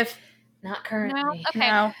 Negative. Not currently. Okay.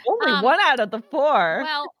 No. Only 1 out of the 4.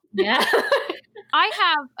 Well, Yeah. I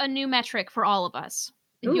have a new metric for all of us.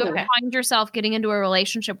 If you Ooh. ever find yourself getting into a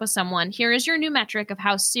relationship with someone, here is your new metric of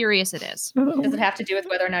how serious it is. Does it have to do with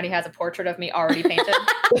whether or not he has a portrait of me already painted?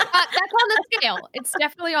 That's on the scale. It's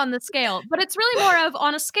definitely on the scale. But it's really more of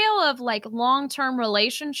on a scale of like long-term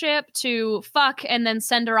relationship to fuck and then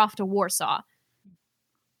send her off to Warsaw.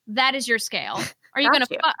 That is your scale. Are you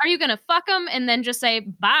gonna fuck them and then just say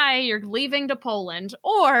bye? You're leaving to Poland,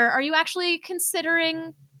 or are you actually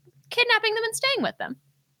considering kidnapping them and staying with them?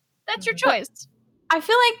 That's your choice. I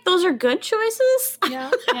feel like those are good choices.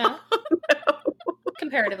 Yeah.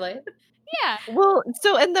 Comparatively. Yeah. Well,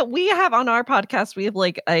 so, and that we have on our podcast, we have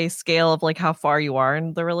like a scale of like how far you are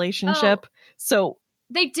in the relationship. So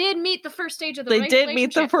They did meet the first stage of the they relationship. did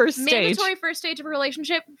meet the first stage. Mandatory first stage of a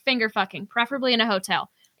relationship, finger fucking, preferably in a hotel.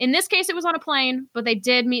 In this case, it was on a plane, but they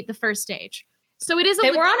did meet the first stage. So it is They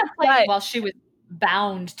were on a plane But- while she was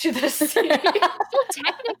bound to the city. Well,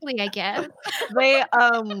 technically, I guess. They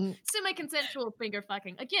Semi-consensual finger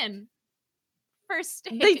fucking. Again, first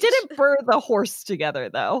stage. they didn't burr the horse together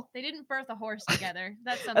though. They didn't birth a horse together.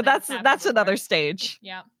 That's something. That's happened another before. stage.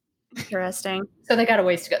 Yeah. Interesting. So they got a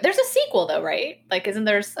ways to go. There's a sequel though, right? Like, isn't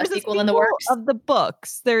there a There's sequel in the works? of the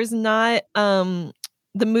books. There's not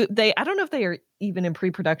they I don't know if they are even in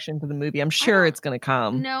pre-production for the movie. I'm sure don't- it's going to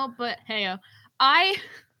come. No, but hey,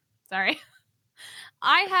 sorry.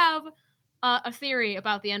 I have a theory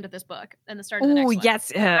about the end of this book and the start of the next Oh, one.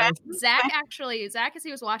 yes. yes. Zach, as he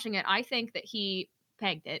was watching it, I think that he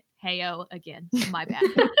pegged it. Heyo, again, my bad.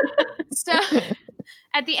 So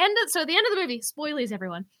at the end of the movie, spoilies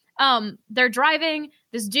everyone. They're driving.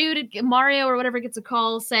 This dude, Mario or whatever, gets a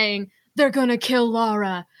call saying they're gonna kill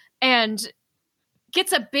Laura, and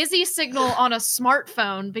gets a busy signal on a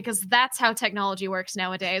smartphone because that's how technology works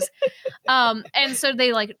nowadays. And so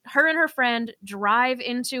they her and her friend drive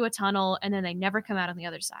into a tunnel and then they never come out on the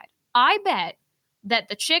other side. I bet that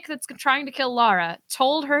the chick that's trying to kill Laura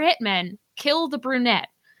told her hitmen, kill the brunette.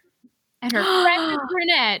 And her friend is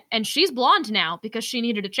brunette, and she's blonde now because she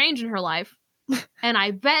needed a change in her life. And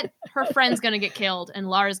I bet her friend's gonna get killed and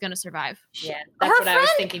Laura's gonna survive. Yeah, that's what I was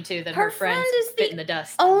thinking too. That her friend's is bit in the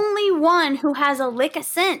dust. only one who has a lick of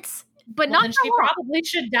sense. But Well, not then the she whole- probably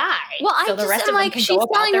should die. Well, so I the just rest am of them like, can she's go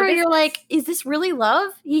about telling their her, you're business. like, is this really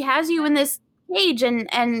love? He has you in this cage, and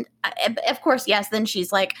of course, yes. Then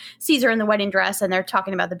she's like, sees her in the wedding dress, and they're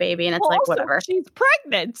talking about the baby, and it's like, Also, whatever. she's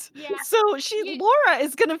pregnant. Yeah. So Laura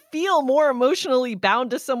is going to feel more emotionally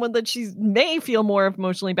bound to someone that she may feel more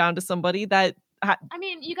emotionally bound to somebody that I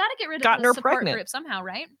mean, you got to get rid of Gotten the her support pregnant. group somehow,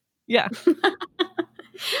 right? yeah.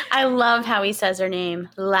 I love how he says her name,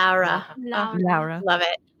 Laura. Laura. Laura. Love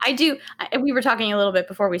it. I do. We were talking a little bit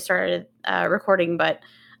before we started recording, but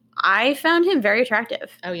I found him very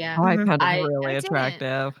attractive. Oh yeah, Oh, I found I him really didn't.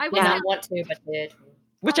 attractive. I did wasn't. not want to, but did.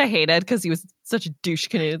 Which I hated because he was such a douche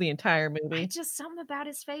canoe the entire I movie. just something about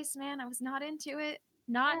his face, man. I was not into it.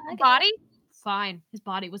 Not Yeah, I get body. Fine. His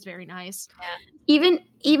body was very nice.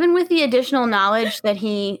 Even with the additional knowledge that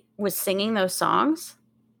he was singing those songs,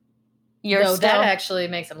 you're No, still that actually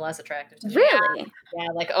makes him less attractive to me. really. Yeah,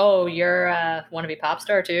 like, oh, you're wannabe pop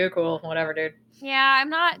star too? Cool, whatever, dude. Yeah, I'm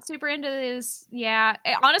not super into this. Yeah,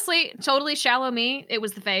 honestly, totally shallow me. It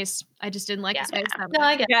was the face. I just didn't like his face. that No, much.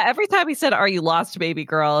 I get. Yeah, every time he said, "Are you lost, baby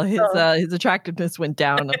girl?" his attractiveness went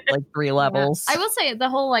down like 3 levels. I will say the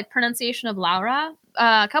whole pronunciation of Laura.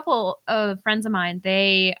 A couple of friends of mine,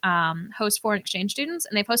 they host foreign exchange students,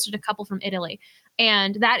 and they posted a couple from Italy,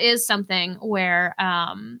 and that is something where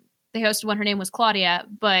they hosted one. Her name was Claudia,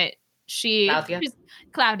 but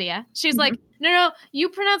Claudia. She's like, no, you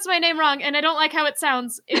pronounce my name wrong, and I don't like how it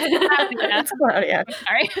sounds. It's Claudia. Claudia.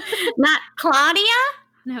 Sorry, Not Claudia.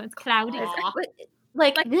 no, it's Claudia.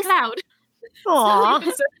 Like Like this. cloud.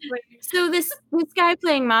 Aw. So this guy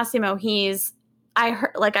playing Massimo,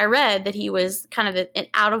 I read that he was kind of an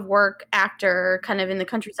out of work actor, kind of in the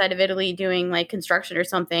countryside of Italy doing like construction or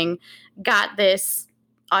something. Got this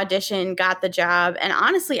audition, got the job, and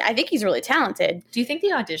honestly, I think he's really talented. Do you think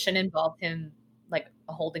the audition involved him like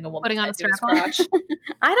holding a woman Putting on a to his strap-on? crotch?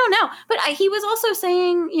 I don't know, but he was also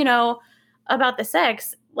saying, about the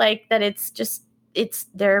sex, like that it's just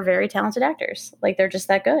they're very talented actors. Like, they're just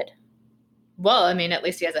that good. Well, I mean, at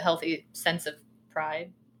least he has a healthy sense of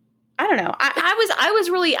pride. I don't know.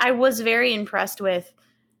 I was very impressed with,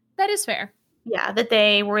 That is fair. yeah, that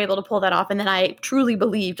they were able to pull that off, and then I truly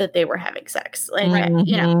believed that they were having sex. And, Mhm.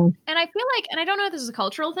 you know, And I feel like, and I don't know if this is a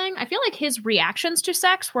cultural thing, I feel like his reactions to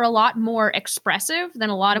sex were a lot more expressive than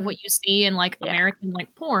a lot of what you see in like Yeah. American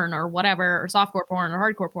like porn or whatever, or softcore porn or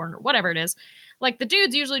hardcore porn or whatever it is. Like the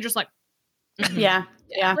dude's usually just like, yeah.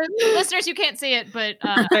 listeners, you can't see it, but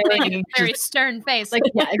making a very stern face, Like,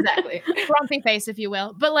 yeah, exactly. grumpy face, if you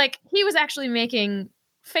will. But like he was actually making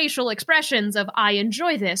facial expressions of "I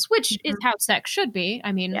enjoy this," which is how sex should be.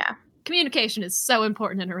 I mean, Yeah. communication is so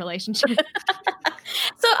important in a relationship.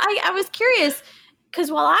 So I was curious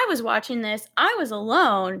because while I was watching this, I was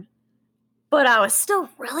alone, but I was still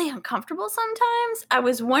really uncomfortable sometimes. I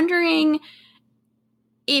was wondering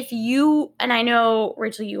if you, and I know,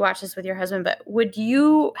 Rachel, you watch this with your husband, but would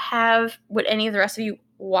any of the rest of you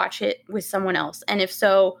watch it with someone else? And if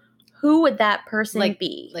so, who would that person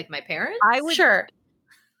be? Like my parents? Sure.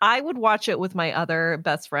 I would watch it with my other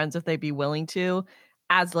best friends if they'd be willing to,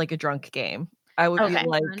 as like a drunk game. I would Okay. be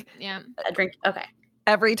like, Yeah. A drink. Okay.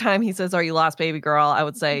 every time he says, "Are you lost, baby girl?" I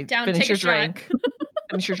would say, Down, "Finish take a your shot." drink."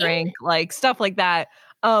 Finish your drink, like stuff like that.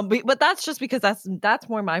 But that's just because that's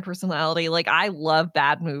more my personality. Like, I love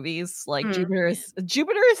bad movies, like Jupiter is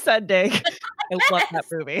Ascending. I love that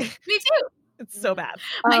movie. Me too. It's so bad.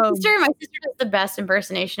 My sister does the best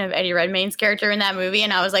impersonation of Eddie Redmayne's character in that movie,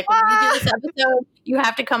 and I was like, when we do this episode, you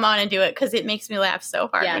have to come on and do it because it makes me laugh so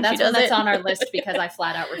hard. Yeah, when that's she does one that's it. on our list because I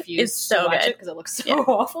flat out refuse It's so to watch good. it because it looks so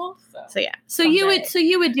awful. So yeah, so Someday.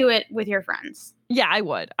 you would do it with your friends. Yeah, I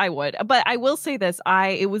would. But I will say this: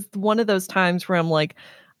 it was one of those times where I'm like,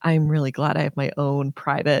 I'm really glad I have my own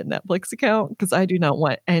private Netflix account because I do not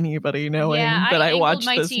want anybody knowing that I angled watched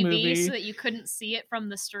my this TV movie. so that you couldn't see it from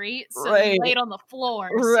the street, so Right. I laid on the floor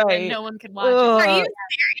so that Right. no one could watch Ugh. it. Are you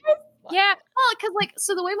Yeah, well, because like,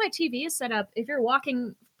 so the way my TV is set up, if you're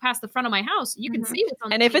walking past the front of my house, you can Mhm. see what's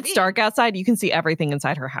on And the if TV. it's dark outside, you can see everything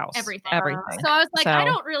inside her house. Everything. Everything. So I was like, I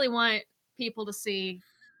So- don't really want people to see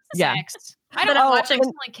Yeah. sex. I But don't I'm watch watching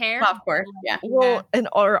really care. softcore. Yeah. Well,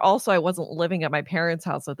 or also I wasn't living at my parents'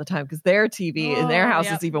 house at the time because their TV in their Oh, house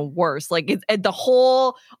yep. is even worse. Like it's and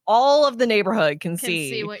all of the neighborhood can Can see.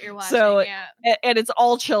 see what you're watching. So- yeah. And it's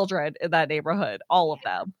all children in that neighborhood, all of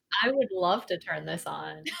them. I would love to turn this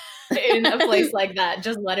on in a place like that.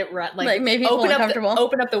 Just let it run. Like, maybe people open uncomfortable.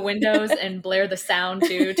 open up the windows and blare the sound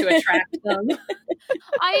to attract them.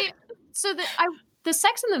 The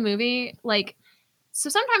sex in the movie, like, so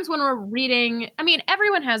sometimes when we're reading, I mean,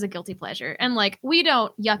 everyone has a guilty pleasure, and like, we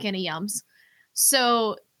don't yuck any yums.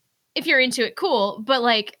 So if you're into it, cool. But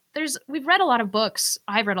like, we've read a lot of books.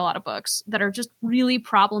 I've read a lot of books that are just really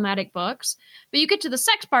problematic books. But you get to the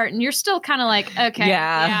sex part, and you're still kind of like, okay,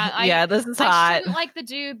 This is I hot. shouldn't like the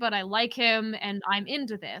dude, but I like him, and I'm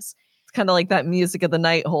into this. It's kind of like that music of the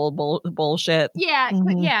night whole bullshit. Yeah,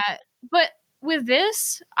 Mhm. yeah. But with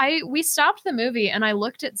this, we stopped the movie, and I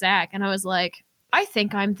looked at Zach, and I was like, I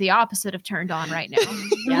think I'm the opposite of turned on right now.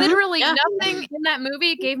 Yeah. Literally Yeah. nothing in that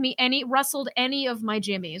movie gave me rustled any of my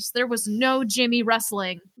jimmies. There was no jimmy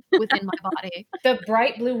rustling within my body. The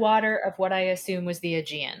bright blue water of what I assume was the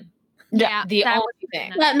Aegean. Yeah, The that only was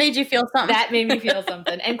thing. That made you feel something. That made me feel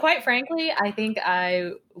something. And quite frankly, I think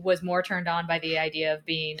I was more turned on by the idea of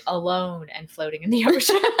being alone and floating in the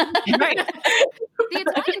ocean. Right. The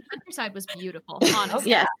Italian countryside was beautiful,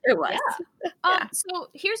 honestly. Yes, it was. Yeah. So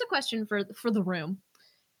here's a question for the room: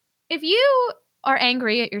 if you are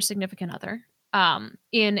angry at your significant other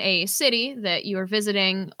in a city that you are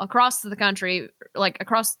visiting across the country, like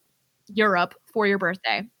across Europe for your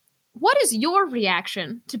birthday, what is your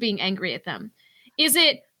reaction to being angry at them? Is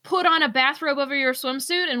it put on a bathrobe over your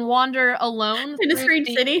swimsuit and wander alone In a through strange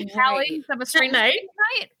the city? alleys of a strange night?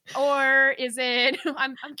 night? Or is it?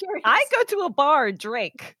 I'm curious. I go to a bar and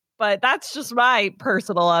drink, but that's just my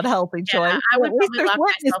personal unhealthy choice. I would At least probably there's lock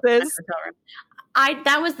myself in a witnesses. hotel room.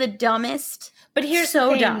 That was the dumbest. But here's So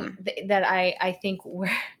the thing dumb. that I think we're,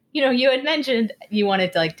 you had mentioned you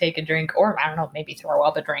wanted to like take a drink or I don't know, maybe throw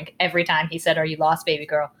up a drink every time he said, "Are you lost, baby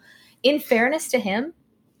girl?" In fairness to him,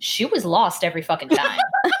 she was lost every fucking time.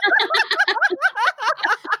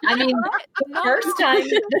 I mean, the first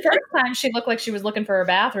time she looked like she was looking for her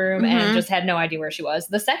bathroom Mhm. and just had no idea where she was.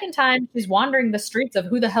 The second time she's wandering the streets of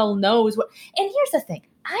who the hell knows what. And here's the thing.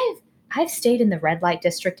 I've stayed in the red light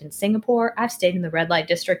district in Singapore. I've stayed in the red light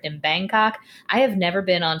district in Bangkok. I have never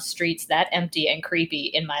been on streets that empty and creepy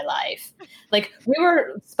in my life. Like, we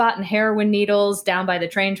were spotting heroin needles down by the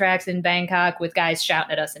train tracks in Bangkok with guys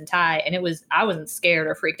shouting at us in Thai, and I wasn't scared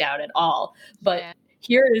or freaked out at all. But Yeah.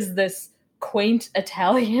 here is this quaint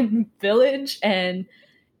Italian village, and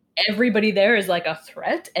everybody there is like a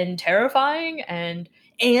threat and terrifying, and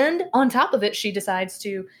on top of it, she decides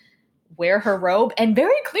to wear her robe and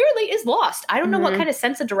very clearly is lost. I don't know what kind of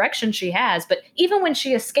sense of direction she has, but even when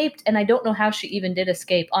she escaped, and I don't know how she even did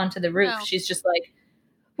escape onto the roof, No. she's just like,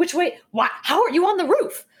 which way? Why? How are you on the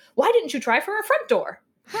roof? Why didn't you try for a front door?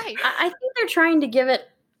 Right. I think they're trying to give it.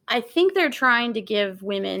 I think they're trying to give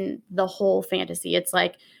women the whole fantasy. It's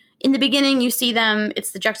like in the beginning, you see them.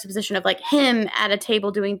 It's the juxtaposition of like him at a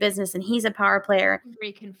table doing business, and he's a power player.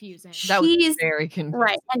 Very confusing. That was She's very confusing.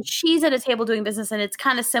 right, and she's at a table doing business, and it's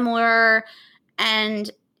kind of similar.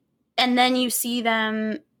 And then you see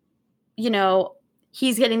them. You know,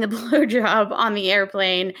 he's getting the blowjob on the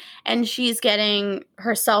airplane, and she's getting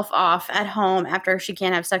herself off at home after she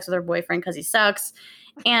can't have sex with her boyfriend because he sucks.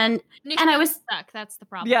 And I was stuck. That's the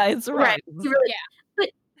problem. Yeah, it's right. He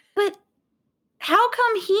really, but how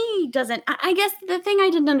come he doesn't? I guess the thing I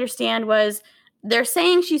didn't understand was they're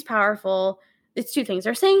saying she's powerful. It's two things.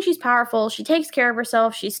 They're saying she's powerful. She takes care of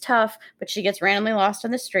herself. She's tough, but she gets randomly lost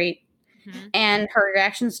on the street. Mhm. And her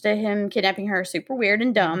reactions to him kidnapping her are super weird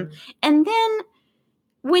and dumb. Mhm. And then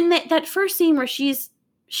when that first scene where she's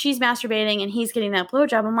masturbating and he's getting that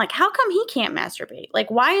blowjob, I'm like, how come he can't masturbate? Like,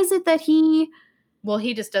 why is it that he? Well,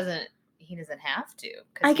 he just doesn't. He doesn't have to.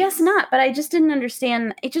 'Cause I guess he's- not, but I just didn't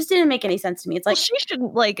understand. It just didn't make any sense to me. It's Well, like, she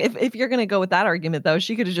shouldn't, like, if you're gonna go with that argument though,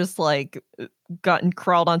 she could have just like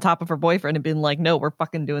crawled on top of her boyfriend and been like, no, we're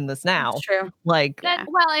fucking doing this now. it's true. Like, That,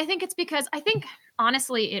 well, I think it's because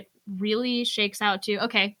honestly it really shakes out to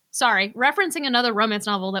referencing another romance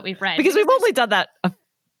novel that we've read because we've there's only done that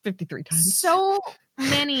 53 times. so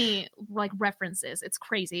many like references. It's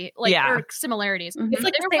crazy, like Yeah. or similarities. Mhm. It's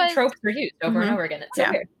like the There same was- tropes are used over and Mhm. over again. It's so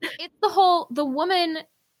Yeah. weird. It's the woman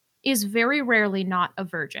is very rarely not a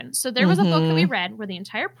virgin. So there was a book that we read where the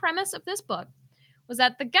entire premise of this book was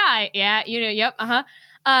that the guy,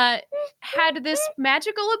 had this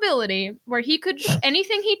magical ability where he could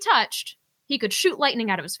anything he touched, he could shoot lightning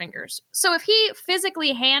out of his fingers. So if he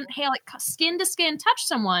physically like skin to skin touched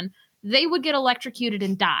someone, they would get electrocuted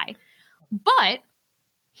and die. But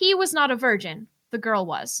he was not a virgin. The girl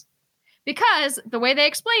was. Because the way they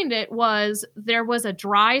explained it was there was a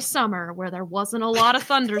dry summer where there wasn't a lot of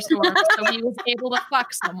thunderstorms, so he was able to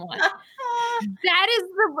fuck someone. That is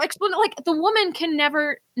the explanation. Like, the woman can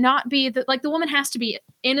never not be the woman has to be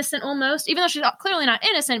innocent almost, even though she's clearly not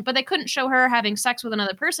innocent. But they couldn't show her having sex with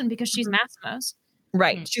another person because she's Massimo's.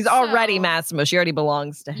 Right. She's already So- Massimo. She already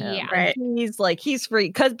belongs to him. Yeah. Right. And he's like, he's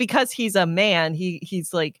free because he's a man.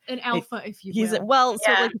 He's like, An alpha, if you he's will. so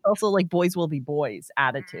Yeah. like it's also like boys will be boys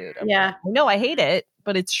attitude. Of, Yeah. like, no, I hate it,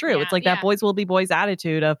 but it's true. Yeah, It's like yeah. that boys will be boys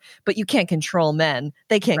attitude of, but you can't control men.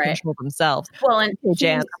 They can't Right. control themselves. Well, and Hey,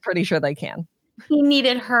 Jan, I'm pretty sure they can. he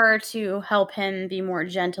needed her to help him be more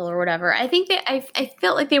gentle or whatever. I think I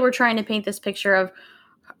felt like they were trying to paint this picture of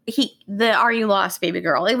the Are You Lost baby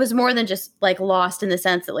girl. It was more than just like lost in the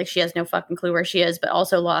sense that like she has no fucking clue where she is, but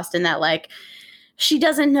also lost in that like she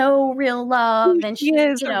doesn't know real love and she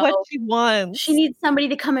is you or know what she wants. she needs somebody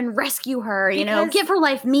to come and rescue her, you know, Because- give her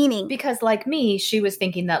life meaning. Because, like me, she was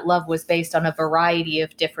thinking that love was based on a variety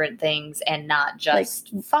of different things and not just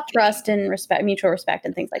fucking. Trust and respect, mutual respect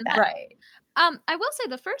and things like that. Right. I will say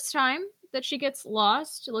the first time that she gets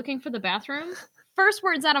lost looking for the bathroom, first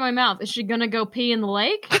words out of my mouth, is she gonna go pee in the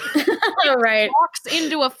lake? Right. Walks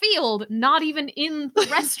into a field, not even in the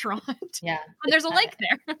restaurant. Yeah. And there's a lake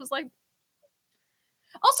there. I was like,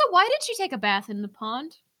 also, why did she take a bath in the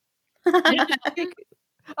pond?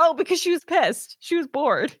 Oh, because she was pissed. She was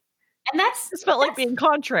bored. And that's This felt like being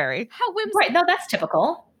contrary. How whimsical. right. No, that's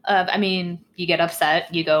typical. I mean, you get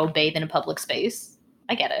upset, you go bathe in a public space.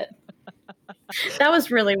 I get it. That was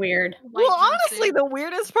really weird. White Well, honestly, jumpsuit. the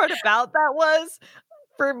weirdest part about that was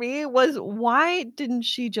for me was why didn't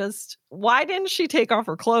she take off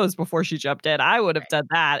her clothes before she jumped in? I would have done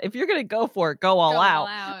that. If you're gonna go for it, go all out.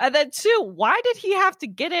 And then two, why did he have to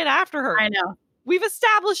get in after her? I know. We've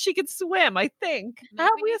established she could swim, I think. Have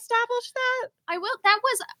we Maybe. established that? I will.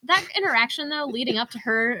 That interaction though, leading up to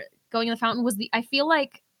her going in the fountain was I feel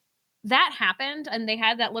like that happened, and they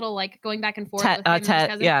had that little like going back and forth. with him and his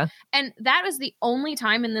cousin. Yeah. And that was the only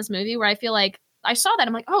time in this movie where I feel like I saw that.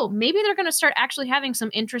 I'm like, oh, maybe they're going to start actually having some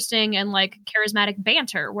interesting and like charismatic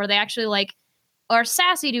banter where they actually like are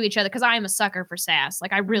sassy to each other, because I am a sucker for sass.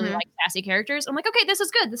 Like, I really Mhm. like sassy characters. I'm like, okay, this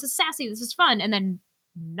is good. This is sassy. This is fun. And then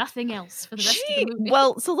nothing else for the rest of the movie.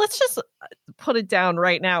 Well, so let's just put it down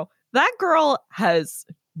right now. That girl has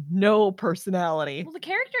no personality. Well, the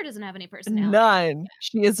character doesn't have any personality. None.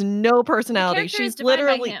 She has no personality. character is She's defined by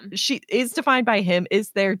literally him. she is defined by him.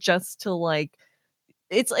 Is there just to like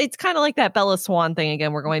it's kind of like that Bella Swan thing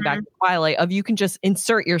again. We're going back to Twilight of you can just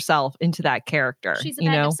insert yourself into that character. She's a you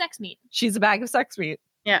bag know? of sex meat. She's a bag of sex meat.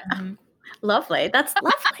 Yeah. Lovely. That's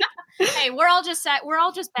lovely. Hey, we're all just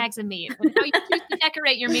bags of meat. And how you choose to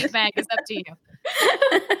decorate your meat bag is up to you.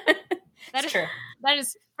 That is true. That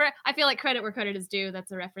is, I feel like credit where credit is due.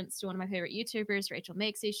 That's a reference to one of my favorite YouTubers, Rachel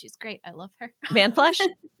Makesy. She's great. I love her. Van Flesh?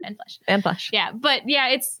 Van Flesh. Van Flesh. Yeah, but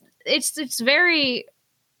yeah, it's very.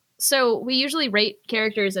 So we usually rate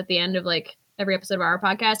characters at the end of like every episode of our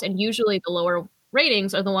podcast, and usually the lower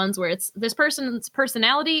ratings are the ones where it's this person's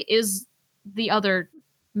personality is the other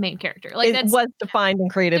main character. Like It was defined and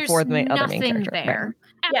created there's for the other main nothing character. there.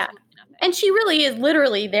 Yeah. Absolutely nothing. And she really is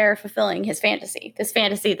literally there fulfilling his fantasy, this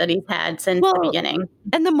fantasy that he's had since the beginning.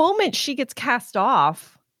 And the moment she gets cast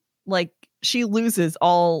off, like she loses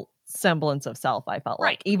all semblance of self, I felt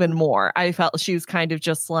like even more. I felt she was kind of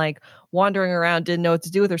just like wandering around, didn't know what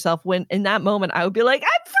to do with herself. When in that moment I would be like,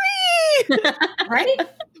 I'm free. Right?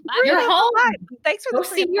 Bye. You're home. Thanks for Go the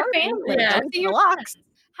free see your apartment. family. Yeah. Go see your Relax.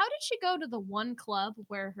 How did she go to the one club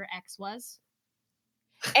where her ex was?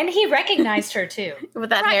 And he recognized her too. With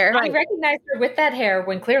that hair. He recognized her with that hair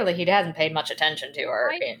when clearly he hasn't paid much attention to her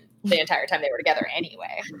Right. in the entire time they were together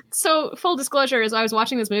anyway. So full disclosure, as I was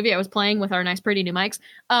watching this movie, I was playing with our nice pretty new mics,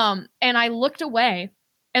 and I looked away,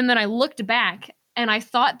 and then I looked back, and I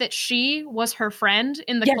thought that she was her friend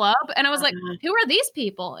in the club, and I was like, who are these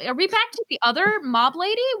people? Are we back to the other mob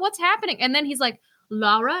lady? What's happening? And then he's like,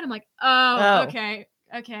 Laura, and I'm like, oh. okay.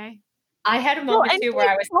 I had a moment too where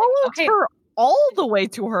I was like, followed okay, her all the way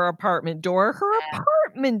to her apartment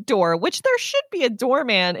door, which there should be a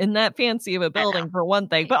doorman in that fancy of a building for one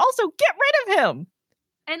thing, but also get rid of him.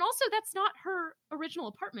 And also, that's not her original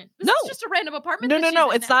apartment. This No. is just a random apartment. No, that she's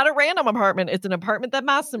in it's now. not a random apartment. It's an apartment that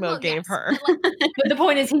Massimo Well, gave yes, her. but, like, but the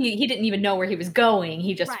point is he didn't even know where he was going.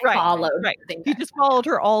 He just Right. followed. Right. things He just followed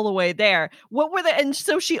her all the way there. What were the and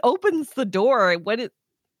so she opens the door.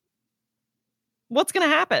 What's gonna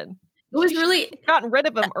happen? It was really, Gotten rid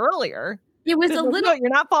of him earlier. it was a No, little, you're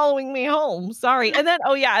not following me home. Sorry. And then,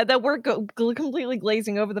 then we're completely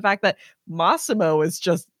glazing over the fact that Massimo is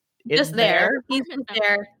just just there. He's just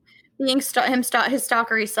there being his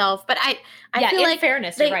stalkery self. But I yeah, feel in like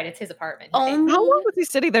fairness, they you're right. It's his apartment. He only, How long was he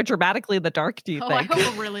sitting there dramatically in the dark, do you I think?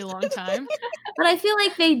 hope a really long time. but I feel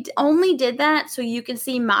like they only did that so you can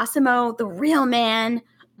see Massimo, the real man,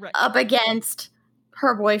 Right. up against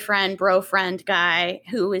her boyfriend, bro friend guy,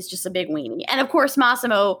 who is just a big weenie. And of course,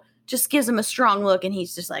 Massimo just gives him a strong look, and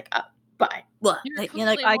he's just like, oh, bye. What? You're Like,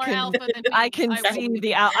 clearly I more can- alpha than me. I can will see be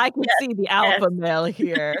the honest. alpha male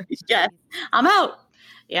here. yes, I'm out.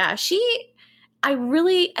 Yeah,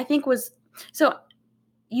 I think was, so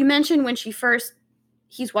you mentioned when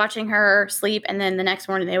he's watching her sleep, and then the next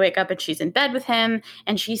morning they wake up and she's in bed with him,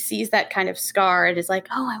 and she sees that kind of scar and is like,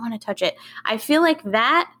 oh, I want to touch it. I feel like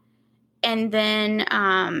that, and then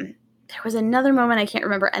there was another moment I can't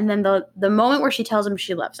remember, and then the moment where she tells him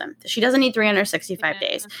she loves him. She doesn't need 365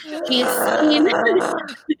 days.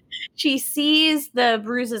 She sees the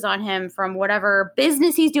bruises on him from whatever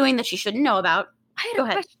business he's doing that she shouldn't know about. I had Go a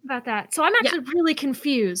ahead. question about that. So I'm actually really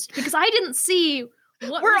confused because I didn't see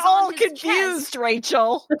what We're was all on his confused, chest.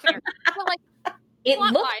 Rachel. Well, like, It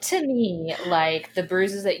Plot looked line. to me like the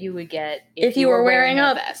bruises that you would get If you were wearing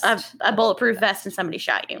a a vest. a bulletproof vest and somebody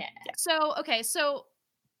shot you. Yeah. so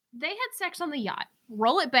they had sex on the yacht.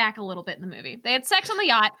 Roll it back a little bit in the movie. They had sex on the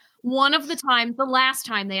yacht. One of the times, the last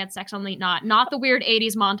time they had sex on the yacht, not the weird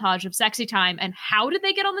 80s montage of sexy time. And how did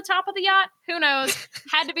they get on the top of the yacht? Who knows?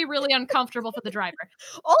 Had to be really uncomfortable for the driver.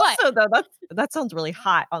 Also, though, that sounds really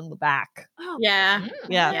hot on the back. Oh, Yeah.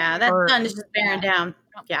 Yeah. Yeah. That Or- sun is just bearing down.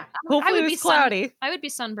 Yeah. Hopefully would it be was cloudy. I would be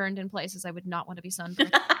sunburned in places I would not want to be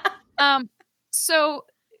sunburned.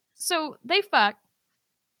 So they fuck,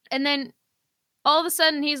 and then all of a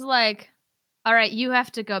sudden he's like, "All right, you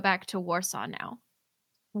have to go back to Warsaw now."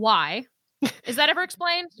 Why? Is that ever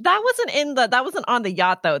explained? That wasn't on the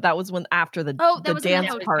yacht though. That was after the Oh, that was in the dance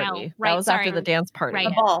hotel. party. Right, that was sorry. after the dance party. Right.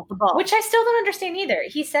 The ball. Which I still don't understand either.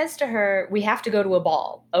 He says to her, we have to go to a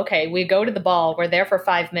ball. Okay, we go to the ball. We're there for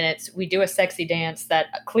 5 minutes. We do a sexy dance that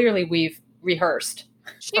clearly we've rehearsed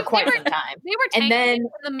for quite some time. They were And tanking then- in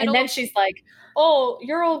the middle. And then she's like, oh,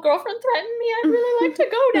 your old girlfriend threatened me. I'd really like to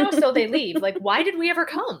go now. So they leave. Like, why did we ever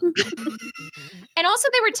come? And also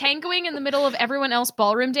they were tangoing in the middle of everyone else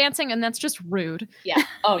ballroom dancing, and that's just rude. Yeah.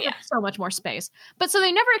 Oh, yeah. So much more space. But so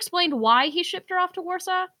they never explained why he shipped her off to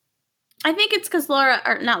Warsaw? I think it's because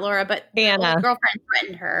not Laura, but the Anna. old girlfriend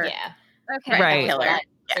threatened her. Yeah. Okay. Right. Kill her.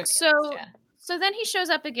 Yeah. So then he shows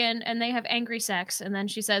up again, and they have angry sex, and then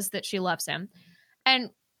she says that she loves him.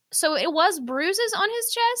 And so it was bruises on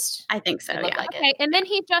his chest? I think so, It looked yeah. like it. Okay, and then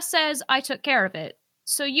he just says, I took care of it.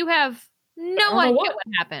 So you have no don't know idea what. what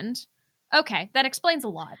happened. Okay, that explains a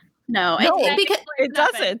lot. No, No. because It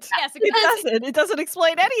doesn't. Yes, It doesn't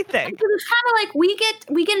explain anything. it's kind of like we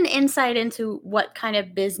get an insight into what kind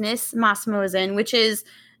of business Massimo is in, which is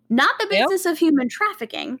not the Yep. business of human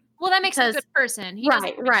trafficking. Well, that makes him a Because- good person. He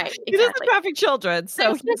Right, doesn't- He doesn't exactly. traffic children,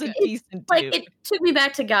 so That's he's a good. decent Like dude. it took me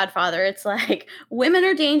back to Godfather. It's like women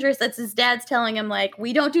are dangerous. That's his dad's telling him like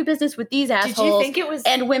we don't do business with these assholes. Did you think it was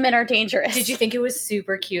and women are dangerous. Did you think it was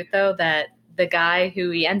super cute though that the guy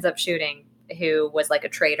who he ends up shooting, who was like a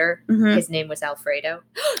traitor, Mhm. his name was Alfredo?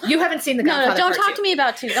 You haven't seen the No, Godfather don't part talk to me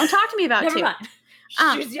about two. Don't talk to me about Never two. mind.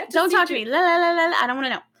 She's yet Don't see talk to two. me. La, la, la, la, la. I don't want to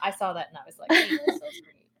know. I saw that and I was like, "This is so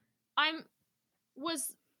sweet."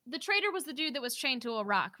 Was the traitor was the dude that was chained to a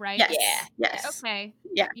rock, right? Yes. Yeah. Yes. Okay.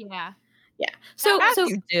 Yeah. Yeah. So As so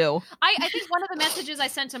you do. I think one of the messages I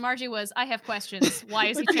sent to Margie was, I have questions. Why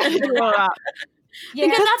is he chained to a rock? Well,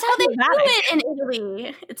 because that's how they do problematic. it in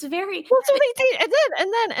Italy. It's very so they did,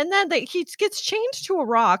 and then he gets chained to a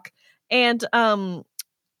rock, and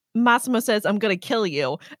Massimo says, "I'm gonna kill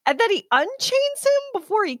you," and then he unchains him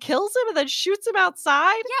before he kills him, and then shoots him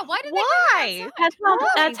outside. Yeah, why did Why? that's how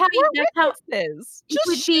that's how We're that's how witnesses. it Just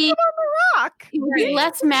would shoot be him on the rock. it would be Right.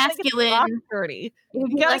 less Gotta get the rock masculine. dirty. It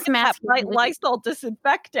would You be gotta less get that masculine. Lysol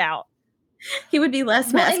disinfect out. He would be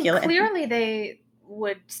less Well, and masculine. clearly they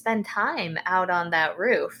would spend time out on that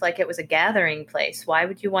roof like it was a gathering place. Why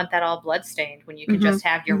would you want that all bloodstained when you could Mhm. just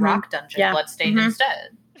have your Mhm. rock dungeon Yeah. bloodstained Mhm.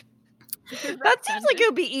 instead? That seems like it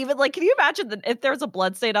would be even. Like, can you imagine that if there's a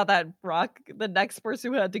blood stain on that rock, the next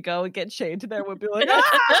person who had to go and get chained to there would be like,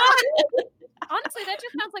 ah! Honestly, that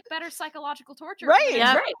just sounds like better psychological torture. Right,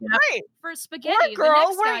 Yeah. right. For spaghetti, Poor the girl,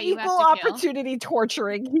 next we're guy you have equal to kill. opportunity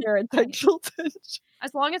torturing here at Tentulton.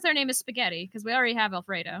 As long as their name is spaghetti, because we already have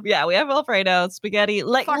Alfredo. Yeah, we have Alfredo, spaghetti,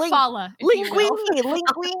 Farfalla, if you will.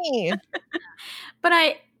 linguine. But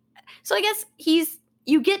I guess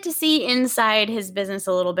you get to see inside his business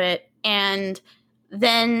a little bit, and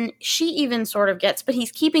then she even sort of gets, but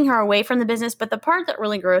he's keeping her away from the business. But the part that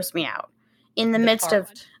really grossed me out in the midst of,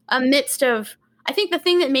 I think the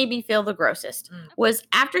thing that made me feel the grossest was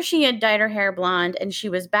after she had dyed her hair blonde and she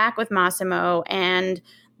was back with Massimo and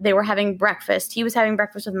they were having breakfast. He was having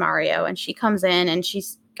breakfast with Mario, and she comes in and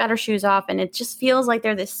she's got her shoes off, and it just feels like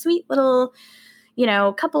they're this sweet little,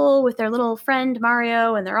 couple with their little friend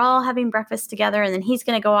Mario, and they're all having breakfast together, and then he's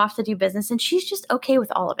going to go off to do business, and she's just okay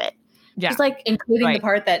with all of it. Yeah. She's like, Including Right. the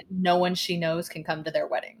part that no one she knows can come to their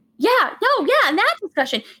wedding. in that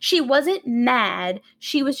discussion, she wasn't mad.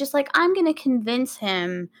 She was just like, I'm going to convince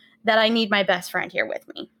him that I need my best friend here with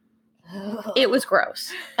me. It was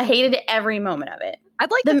gross. I hated every moment of it.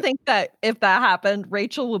 I'd like to think that if that happened,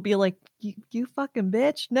 Rachel would be like, you fucking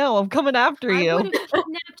bitch. No, I'm coming after I you. would have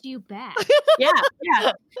kidnapped you back. Yeah.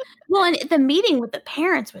 Well, and the meeting with the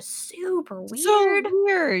parents was super weird. So weird.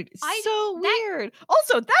 Weird.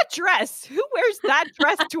 Also, that dress. Who wears that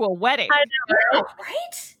dress to a wedding?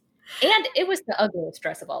 Right? And it was the ugliest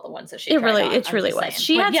dress of all the ones that she It tried really on, it I'm really just was. saying.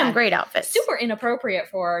 She But had yeah, some great outfits. super inappropriate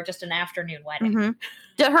for just an afternoon wedding. Mhm.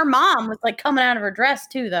 Her mom was like coming out of her dress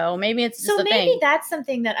too, though. Maybe it's just So a maybe thing. that's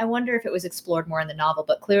something that I wonder if it was explored more in the novel,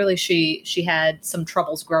 but clearly she had some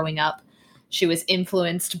troubles growing up. She was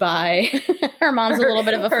influenced by Her mom's a little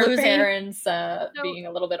bit of a her floozy. parents being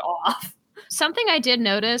a little bit off. Something I did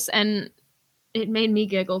notice, and it made me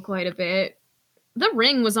giggle quite a bit. The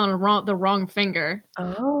ring was on the wrong finger.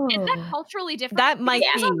 Oh, Is that culturally different? That might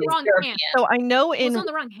Because it was on be. the wrong European. hand. So I know It was in on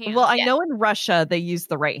the wrong hand. well, I Yeah. know in Russia they use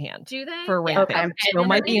the right hand Do they? for ring Okay. things. So And it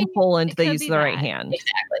might be in maybe Poland it they could use be the right that. hand.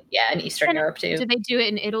 Exactly. Yeah, in Eastern And Europe too. Do they do it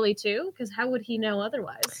in Italy too? Because how would he know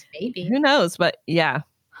otherwise? Maybe. Who knows? But yeah.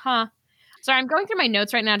 Huh. Sorry, I'm going through my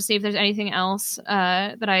notes right now to see if there's anything else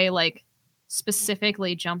that I like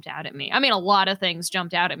specifically jumped out at me. I mean, a lot of things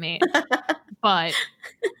jumped out at me, but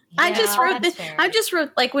I just Yeah, wrote that's this. fair. I just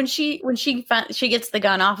wrote like when she gets the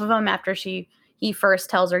gun off of him after he first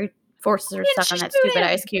tells her, he forces her to Yeah, suck on she that shoot stupid him.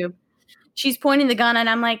 ice cube. She's pointing the gun, and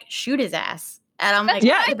I'm like, shoot his ass. And I'm like,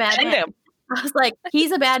 Yeah, he's a bad send man. him. I was like,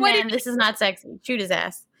 he's a bad What man. This is not sexy. Shoot his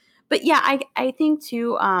ass. But yeah, I think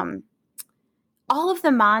too, all of the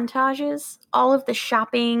montages, all of the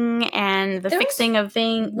shopping and the There was fixing of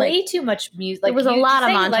things, Way like too much music. There was a lot of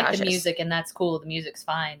you like montages. the music, and that's cool. The music's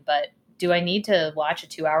fine, but do I need to watch a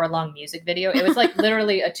 2-hour-long music video? It was like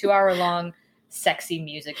literally a 2-hour-long sexy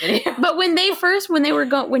music video. But when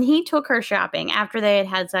he took her shopping after they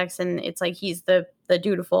had sex, and it's like he's the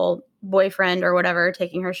dutiful boyfriend or whatever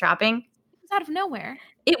taking her shopping, It was out of nowhere.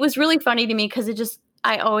 it was really funny to me because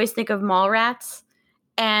I always think of Mallrats,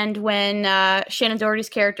 and when Shannon Doherty's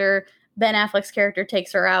character, Ben Affleck's character,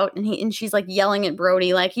 takes her out, and she's like yelling at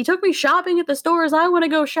Brody, like, he took me shopping at the stores I want to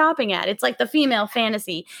go shopping at. It's like the female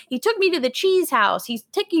fantasy. He took me to the cheese house. He's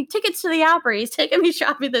taking tickets to the opera. He's taking me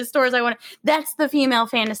shopping at the stores I want. That's the female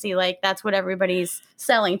fantasy. Like, that's what everybody's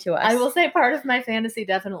selling to us. I will say part of my fantasy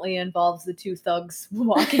definitely involves the two thugs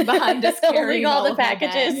walking behind us Holding carrying all all the of my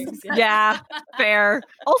packages. bags. Yeah, fair.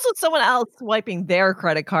 Also, someone else swiping their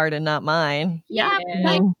credit card and not mine. Yeah. Yeah.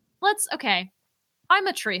 Like, Mm. okay. I'm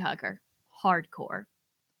a tree hugger. Hardcore.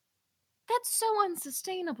 That's so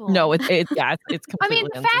unsustainable. No, it's I completely. mean,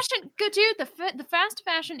 the fashion, good dude. The fast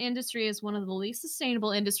fashion industry is one of the least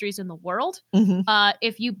sustainable industries in the world. Mhm.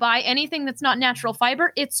 If you buy anything that's not natural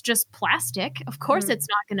fiber, it's just plastic. Of course, it's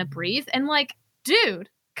not going to breathe. And like, dude,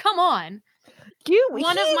 come on.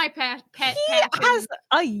 One of my pet He passions. has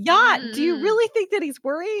a yacht. Do you Mm. really think that he's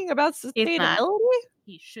worrying about not. sustainability?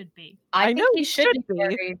 He should be. I think know he should be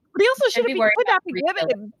worried. But he also Should shouldn't be be worried about kidnapping women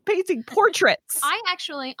retail. and painting portraits.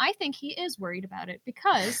 I think he is worried about it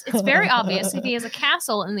because it's very obvious if he has a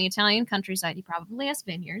castle in the Italian countryside, he probably has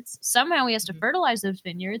vineyards. Somehow he has to fertilize those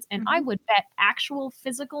vineyards, and I would bet actual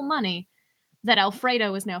physical money that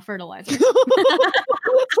Alfredo is now fertilizer.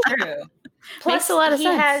 True. Plus, Makes a lot of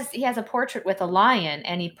sense. he has a portrait with a lion,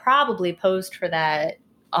 and he probably posed for that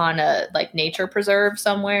on a like nature preserve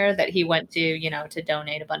somewhere that he went to, to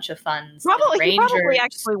donate a bunch of funds. to He probably rangers.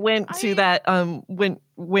 actually went to that went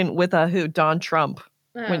with Don Trump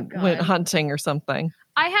went hunting or something.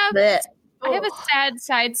 I have Blech. I have a sad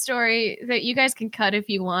side story that you guys can cut if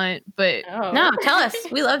you want, but Oh. No, tell us.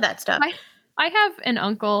 We love that stuff. I have an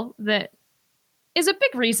uncle that is a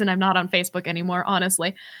big reason I'm not on Facebook anymore,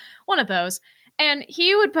 honestly. One of those. And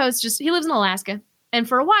he would post he lives in Alaska. And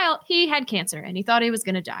for a while, he had cancer and he thought he was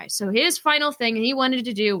going to die. So his final thing he wanted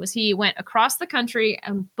to do was he went across the country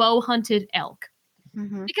and bow hunted elk.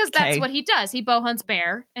 Mhm. Because that's Okay. what he does. He bow hunts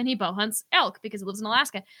bear and he bow hunts elk because he lives in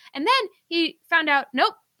Alaska. And then he found out,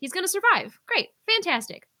 nope, he's going to survive. Great.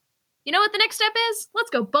 Fantastic. You know what the next step is? Let's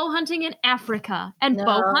go bow hunting in Africa and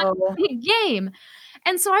bow hunt No. big game.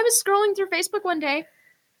 And so I was scrolling through Facebook one day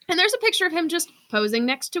and there's a picture of him just posing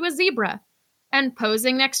next to a zebra and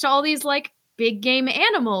posing next to all these like big game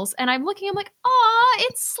animals. And I'm looking, I'm like, oh,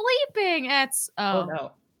 it's sleeping.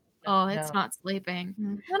 no. Oh, it's No. not sleeping.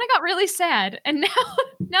 Mm. Then I got really sad. And now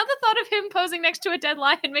the thought of him posing next to a dead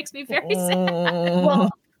lion makes me very sad. Well,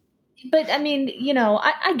 but I mean,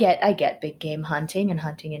 I get big game hunting and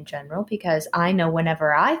hunting in general because I know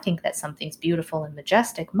whenever I think that something's beautiful and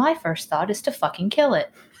majestic, my first thought is to fucking kill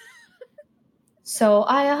it. So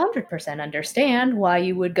I 100% understand why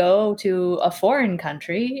you would go to a foreign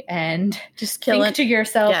country and Just kill think it. to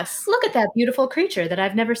yourself, Yes. look at that beautiful creature that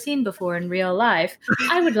I've never seen before in real life.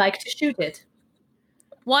 I would like to shoot it.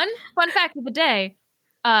 One fun fact of the day,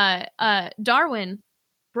 Darwin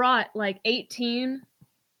brought like 18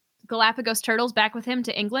 Galapagos turtles back with him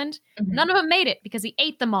to England. Mhm. None of them made it because he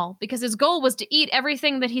ate them all because his goal was to eat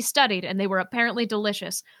everything that he studied and they were apparently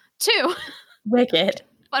delicious. 2, Wicked.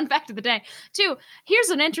 fun fact of the day. 2, here's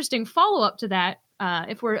an interesting follow-up to that.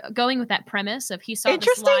 If we're going with that premise of he saw this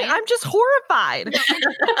Interesting. lion. I'm just horrified.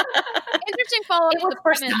 Interesting follow-up It to was the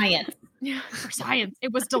for premise. science. For science.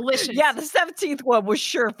 It was delicious. Yeah, the 17th one was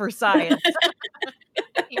sure for science.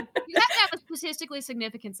 You have to have a statistically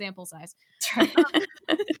significant sample size.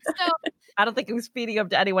 So I don't think it was feeding them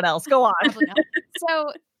to anyone else. Go on. probably not.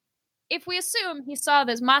 So if we assume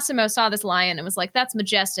Massimo saw this lion and was like, that's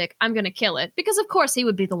majestic, I'm going to kill it. Because of course he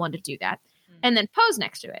would be the one to do that. And then pose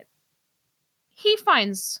next to it. He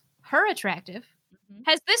finds her attractive.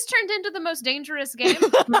 Has this turned into the most dangerous game? Is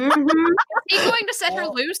Mhm. he going to set her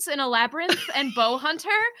loose in a labyrinth and bow hunt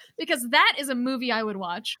her? Because that is a movie I would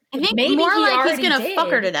watch. I think Maybe more he like he's already gonna fuck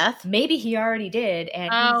her to did. death. Maybe he already did, and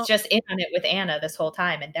Oh. he's just in on it with Anna this whole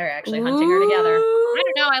time, and they're actually hunting her together. I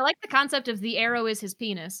don't know. I like the concept of the arrow is his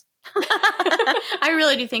penis. I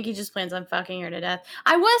really do think he just plans on fucking her to death.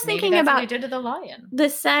 I was Maybe thinking that's what about he did to the lion. the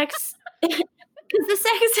sex because the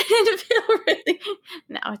sex didn't feel really.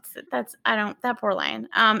 No, that poor lion.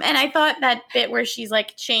 And I thought that bit where she's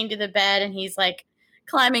like chained to the bed and he's like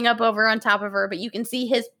climbing up over on top of her, but you can see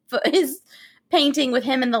his painting with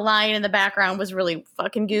him and the lion in the background was really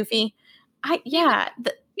fucking goofy. He had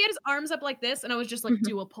his arms up like this, and I was just like,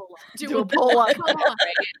 do a pull up. Do a pull-up. Come on.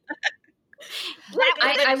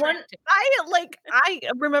 I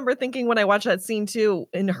remember thinking when I watched that scene too,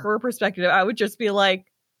 in her perspective, I would just be like,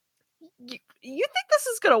 you think this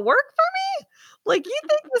is gonna work for me? Like, you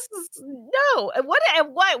think this is no? And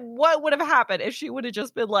what would have happened if she would have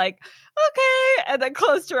just been like, okay, and then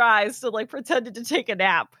closed her eyes to like pretended to take a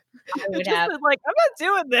nap? I would Just have been like, I'm not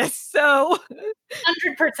doing this. So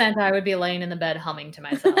 100%. I would be laying in the bed humming to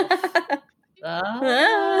myself. all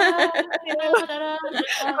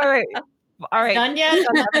right. Done yet?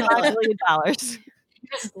 $5 million.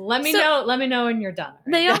 Let me So- know. Let me know when you're done.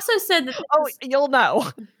 They also said that Oh, you'll know.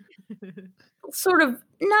 sort of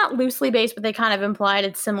not loosely based, but they kind of implied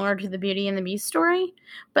it's similar to the Beauty and the Beast story.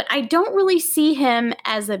 But I don't really see him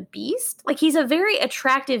as a beast. Like, he's a very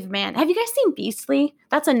attractive man. Have you guys seen Beastly?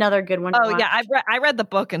 That's another good one. To Oh watch. yeah, I read the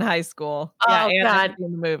book in high school. Oh, Yeah, and I've God.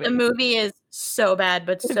 seen the movie. The movie is so bad,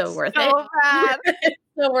 but so It's worth so it. bad.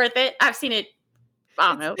 So worth it. I've seen it. I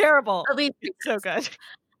don't know. It's terrible. At least It's so good.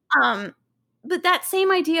 But that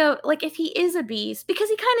same idea, like if he is a beast, because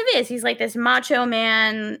he kind of is, he's like this macho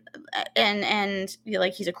man, and you know,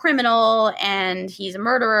 like he's a criminal, and he's a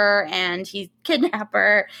murderer, and he's a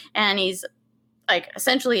kidnapper, and he's like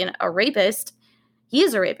essentially a rapist. He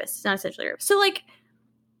is a rapist. He's not essentially a rapist. So like,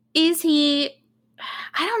 is he?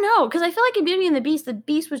 I don't know, because I feel like in Beauty and the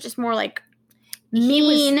Beast was just more like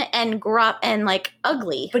mean and gruff and like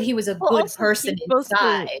ugly. But he was a Well, good also, person he's supposed to-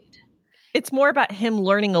 inside. It's more about him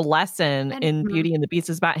learning a lesson And- in Beauty and the Beast.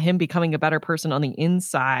 It's about him becoming a better person on the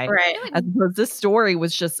inside. Right. As opposed, this story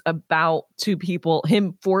was just about two people,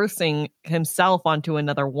 him forcing himself onto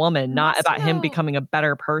another woman, not about him Massimo- becoming a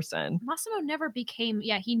better person. Massimo never became.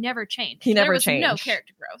 Yeah, he never changed. He never there was No changed.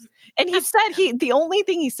 character growth. And he said the only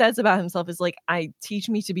thing he says about himself is like, I teach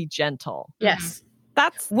me to be gentle. Yes.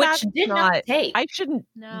 That's Which did not take. I shouldn't.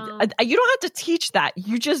 No. You don't have to teach that.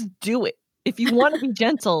 You just do it. If you want to be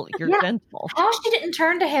gentle, you're Yeah. gentle. How she didn't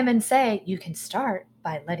turn to him and say, "You can start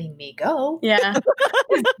by letting me go." Yeah.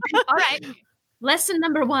 All right. Lesson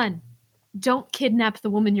number 1: don't kidnap the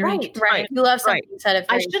woman you're Right. into. Right. You love something Right. you said it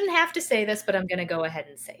I first. shouldn't have to say this, but I'm going to go ahead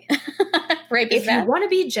and say it. Rape is If you bad. want to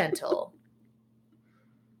be gentle,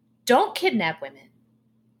 don't kidnap women.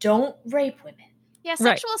 Don't rape women. Yeah, Right.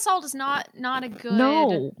 sexual assault is not a good.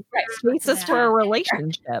 No, basis for a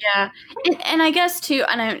relationship. Yeah, and I guess too,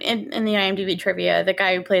 and in the IMDb trivia, the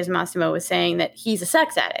guy who plays Massimo was saying that he's a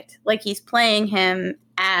sex addict. Like he's playing him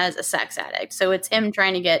as a sex addict, so it's him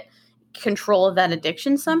trying to get control of that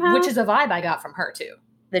addiction somehow. Which is a vibe I got from her too.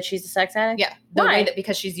 that she's a sex addict. Yeah, the Why? way that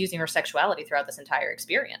because she's using her sexuality throughout this entire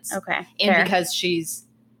experience, Okay. and fair. because she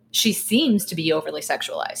seems to be overly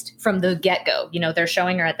sexualized from the get-go. You know, they're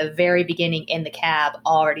showing her at the very beginning in the cab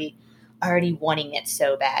already wanting it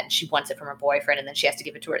so bad. She wants it from her boyfriend, and then she has to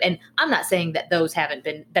give it to her. And I'm not saying that those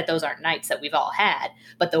aren't nights that we've all had,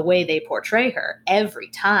 but the way they portray her every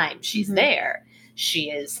time she's Mhm. there, she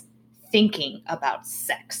is thinking about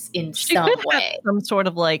sex in She some could have way. some sort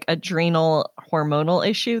of like adrenal hormonal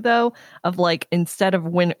issue though, of like instead of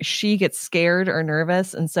when she gets scared or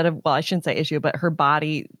nervous, I shouldn't say issue, but her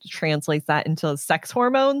body translates that into sex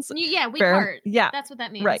hormones. Yeah, weak Fair- heart. Yeah. That's what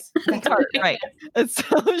that means. Right. It's hard, right. And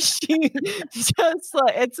so she just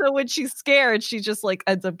like, and so when she's scared, she just like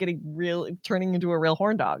ends up turning into a real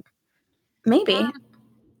horn dog. Maybe.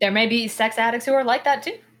 There may be sex addicts who are like that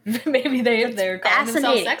too. Maybe they're calling themselves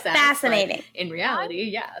Fascinating. sex addicts. but Fascinating. In reality,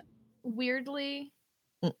 yeah. Weirdly,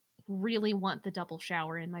 really want the double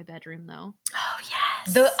shower in my bedroom though. Oh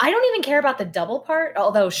yes. I don't even care about the double part,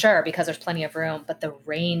 although sure, because there's plenty of room, but the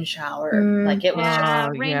rain shower, like it was Yeah,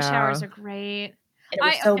 Oh, rain yeah. showers are great. it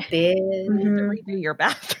was I- so big. Mhm. Redo your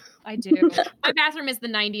bathroom. I do. My bathroom is the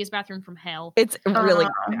 90s bathroom from hell. It's really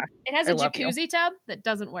It has I a love you. jacuzzi tub that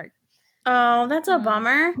doesn't work. Oh, that's a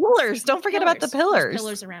bummer. pillars. Don't forget about the There's pillars.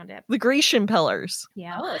 pillars around it. The Grecian pillars.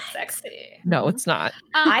 Yeah. Oh, it's sexy. No, it's not.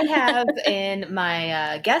 I have in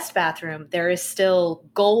my guest bathroom, there is still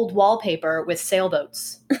gold wallpaper with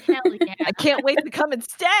sailboats. Hell yeah. I can't wait to come and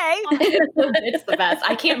stay. It's the best.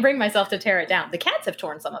 I can't bring myself to tear it down. The cats have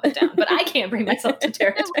torn some of it down, but I can't bring myself to tear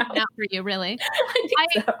it down. Not for you, really. I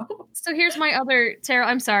think so. So here's my other Tara.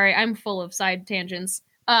 I'm sorry, I'm full of side tangents.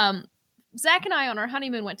 Zach and I on our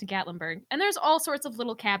honeymoon went to Gatlinburg, and there's all sorts of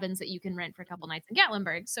little cabins that you can rent for a couple nights in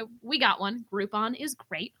Gatlinburg. So we got one. Groupon is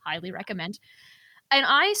great, highly recommend. And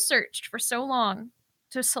I searched for so long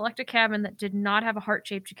to select a cabin that did not have a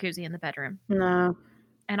heart-shaped jacuzzi in the bedroom, No.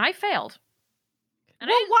 and I failed. And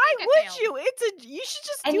Well, I didn't why think I would failed. you? You should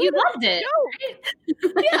just And do you it. loved it.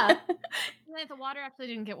 No. Yeah. The water actually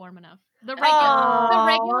didn't get warm enough. The Aw.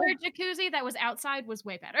 regular jacuzzi that was outside was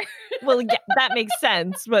way better. Well, yeah, that makes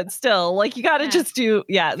sense, but still, like, you gotta Yeah. just do,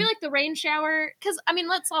 I feel like the rain shower, because I mean,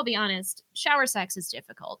 let's all be honest, shower sex is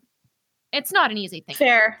difficult. It's not an easy thing.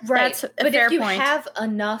 Fair. Right. That's a But fair if you point. have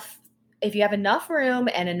enough room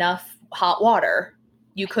and enough hot water,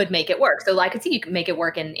 you could make it work. So I could see you can make it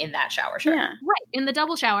work in that shower. Sure. Yeah. Right, in the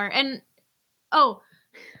double shower. And, oh,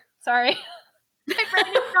 sorry. My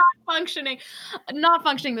brain is not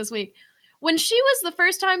functioning this week. When she was the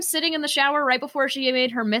first time sitting in the shower right before she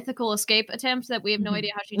made her mythical escape attempt that we have no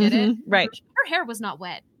idea how she did it, right. her hair was not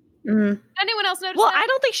wet. Mhm. Anyone else notice Well, that? I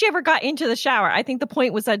don't think she ever got into the shower. I think the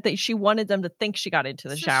point was that she wanted them to think she got into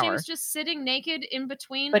the So shower. she was just sitting naked in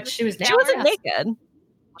between. But the she was shower? She wasn't Yes. naked.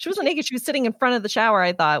 She wasn't naked. She was sitting in front of the shower,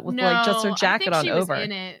 I thought, with like just her No, jacket I think on she over. was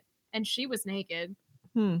in it, and she was naked.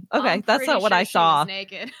 Okay, I'm that's pretty not what sure I she saw. was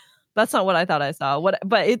naked. That's not what I thought I saw.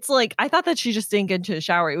 But it's like I thought that she just didn't get into the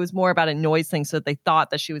shower. It was more about a noise thing, so that they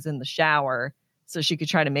thought that she was in the shower, so she could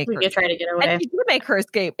try to make We her. could try to get away. And she did make her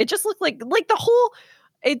escape. It just looked like the whole.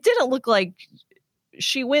 It didn't look like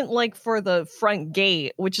she went like for the front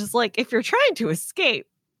gate, which is like if you're trying to escape,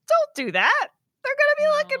 don't do that. They're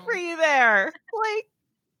gonna be looking No. for you there. Like,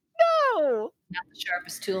 no. Not the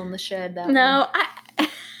sharpest tool in the shed. That No,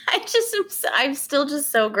 I'm still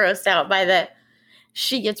just so grossed out by that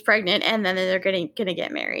she gets pregnant and then they're gonna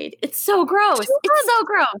get married. It's so gross. It's so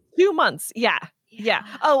gross. 2 months. Yeah.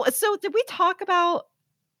 Oh, so did we talk about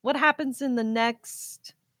what happens in the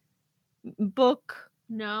next book?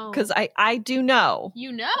 No. Because I do know.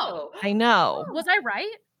 You know. Oh. I know. Was I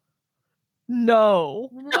right? No.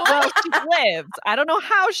 What? Well, she lives. I don't know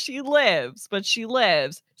how she lives, but she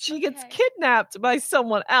lives. She gets Okay. kidnapped by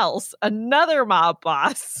someone else, another mob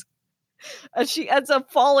boss. And she ends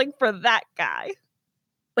up falling for that guy.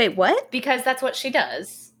 Wait, what? Because that's what she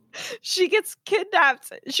does. She gets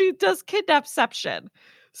kidnapped. She does kidnapception.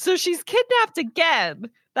 So she's kidnapped again.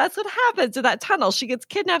 That's what happens in that tunnel. She gets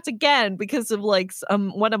kidnapped again because of like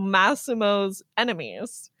one of Massimo's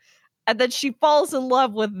enemies. And then she falls in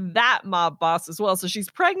love with that mob boss as well. So she's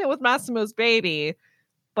pregnant with Massimo's baby,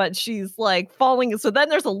 but she's like falling. So then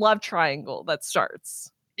there's a love triangle that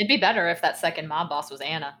starts. It'd be better if that second mob boss was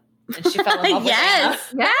Anna. And she fell in love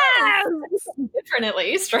Yes. with Anna. Different at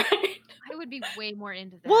least, right? I would be way more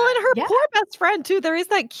into that. Well, and her Yeah. poor best friend too. There is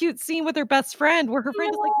that cute scene with her best friend where her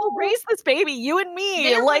friend is like, "We'll raise this baby, you and me.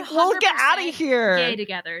 They were Like, we'll get out of 100% here." gay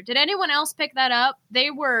together. Did anyone else pick that up? They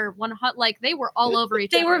were they were all over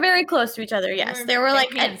each other. They were very close to each other, yes. They were They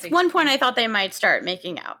like, hands at each one other. point I thought they might start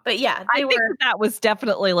making out. But yeah, I they think were. that was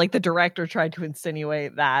definitely like the director tried to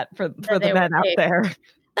insinuate that for they the were men out gay. there.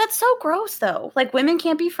 That's so gross, though. Like, women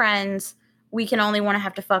can't be friends. We can only want to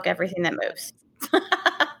have to fuck everything that moves.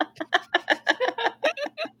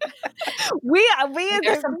 We and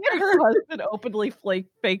There's some- her husband openly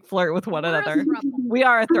fake flirt with one We're a another. throuple. We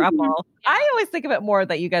are a throuple. Yeah. I always think of it more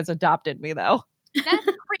that you guys adopted me, though. That's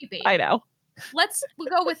creepy. I know. Let's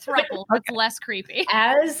go with throuple. That's less creepy.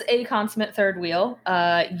 As a consummate third wheel,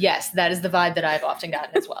 yes, that is the vibe that I've often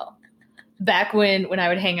gotten as well. Back when I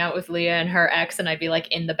would hang out with Leah and her ex, and I'd be like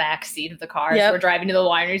in the back seat of the car, Yep. so we're driving to the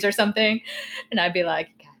wineries or something, and I'd be like,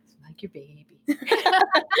 "Guys, I'm like your baby."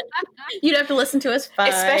 You'd have to listen to us fight.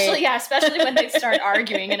 Especially when they'd start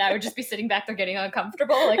arguing, and I would just be sitting back there getting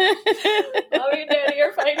uncomfortable, like, "Mommy and Daddy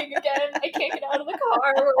are fighting again. I can't get out of the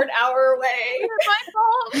car. We're an hour away."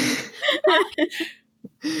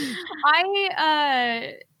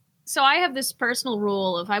 So I have this personal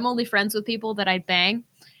rule of I'm only friends with people that I'd bang.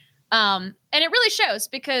 And it really shows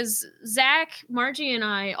because Zach, Margie, and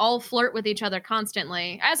I all flirt with each other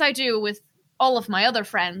constantly, as I do with all of my other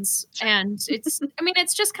friends. And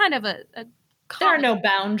it's just kind of a There are common- no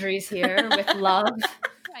boundaries here with love.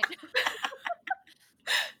 Right.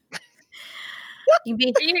 You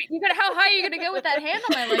be- You gotta, how high are you gonna go with that hand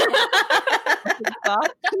on my leg?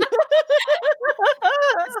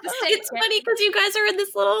 It's funny because you guys are in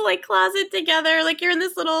this little like closet together, like you're in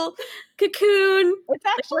this little cocoon. It's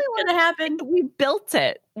actually What's gonna happen? we built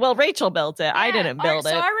it. Well, Rachel built it. I Yeah, didn't build So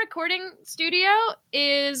it. our recording studio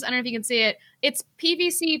is, I don't know if you can see it, it's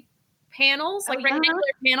PVC panels, like Oh, yeah. rectangular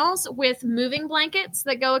panels with moving blankets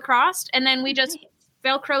that go across, and then we just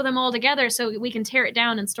Velcro them all together so we can tear it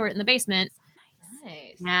down and store it in the basement.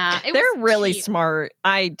 Nice. Yeah, it They're was really cheap. smart.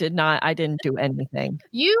 I didn't do anything.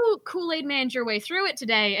 You Kool-Aid manned your way through it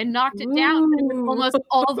today and knocked it down Ooh. almost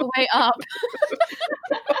all the way up.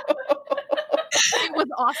 It was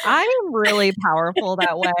awesome. I'm really powerful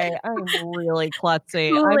that way. I'm really klutzy.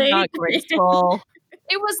 I'm Kool-Aid. not graceful.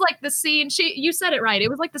 It was like the scene. You said it right. It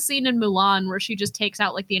was like the scene in Mulan where she just takes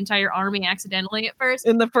out like the entire army accidentally at first.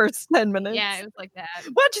 In the first 10 minutes. Yeah, it was like that.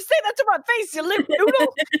 Why'd you say that to my face, you lip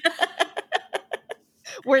noodle?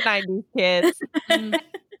 We're 90s kids.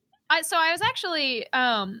 So I was actually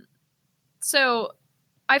so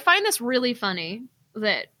I find this really funny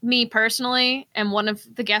that me personally am one of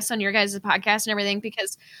the guests on your guys' podcast and everything,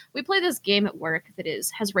 because we play this game at work that is,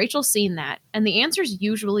 has Rachel seen that? And the answer is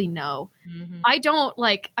usually no. I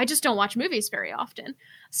just don't watch movies very often.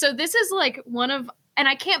 So this is like one of, and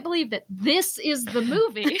I can't believe that this is the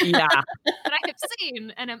movie Yeah. that I have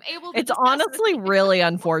seen and am able to It's discuss honestly with you. really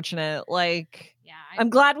unfortunate. Like, Yeah, I'm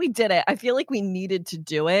glad we did it. I feel like we needed to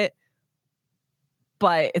do it,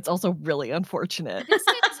 but it's also really unfortunate. this is,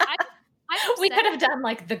 I'm We could upset. have done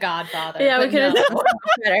like The Godfather. Yeah, we but could have no. done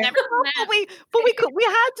better. Never done that. but we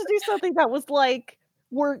had to do something that was like,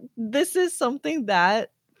 this is something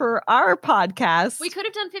that for our podcast. We could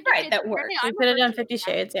have done 50 Right, Shades that of works. Grey. We I'm could have a done virgin. 50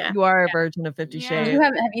 Shades, yeah. You are a virgin of 50 Yeah. Shades.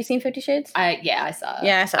 Have you seen 50 Shades? I saw it.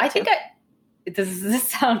 Yeah, I saw it I too. think this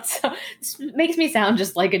sounds so, this makes me sound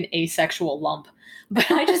just like an asexual lump. But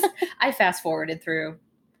I fast forwarded through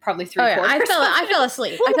probably three Oh yeah, quarters. I fell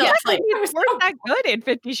asleep. I fell Yeah, asleep. they weren't that good in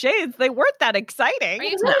 50 Shades. They weren't that exciting. Are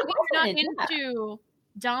you No, telling me you're not it wasn't, into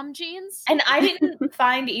Dom jeans? And I didn't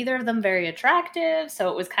find either of them very attractive, so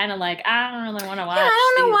it was kind of like I don't really want to watch. Yeah,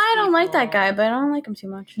 I don't know these why I don't like that people. guy, but I don't like him too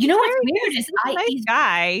much. You know what's He's weird is He's a nice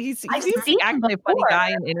guy. He I've seems seen like him actually a funny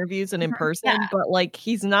guy before. in interviews and in Mhm. person, Yeah. but like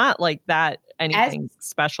he's not like that anything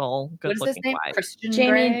special what good is his looking name? wise. Christian Jamie,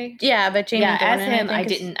 Grey. yeah, but Jamie Yeah, as Dornan, him, I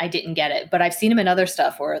think, is- didn't get it, but I've seen him in other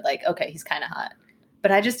stuff where like, okay, he's kind of hot,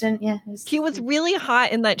 but I just didn't. Yeah, He was really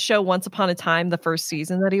hot in that show Once Upon a Time, the first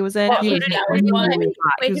season that he was in. Oh, he who was did he really, play? really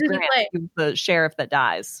hot. Wait, He was who did he Grant. play? He was the sheriff that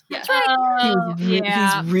dies. Yeah.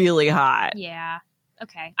 He's really hot. Yeah.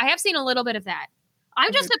 Okay. I have seen a little bit of that.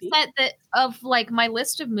 I'm just Repeat. upset that of like my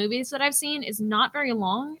list of movies that I've seen is not very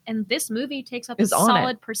long, and this movie takes up a Is on it.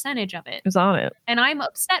 solid percentage of it. He was on it. And I'm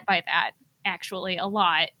upset by that, actually, a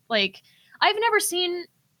lot. Like, I've never seen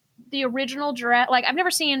the original I've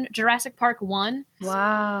never seen Jurassic Park 1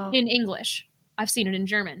 Wow. in English. I've seen it in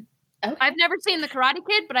German. Okay. I've never seen The Karate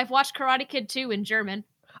Kid, but I've watched Karate Kid 2 in German.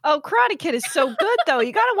 Oh, Karate Kid is so good though.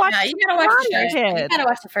 You gotta watch. Yeah, you gotta watch the Karate first one. You Kid. gotta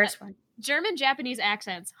watch the first one. German Japanese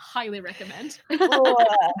accents, highly recommend.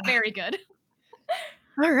 Very good.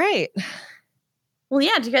 All right. Well,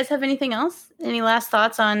 yeah. Do you guys have anything else? Any last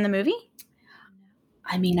thoughts on the movie?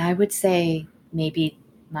 I mean, I would say maybe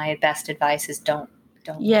my best advice is don't.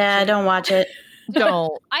 Yeah, watch it. don't watch it.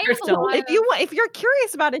 Don't. I have a Crystal, lot If you're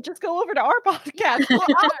curious about it, just go over to our podcast.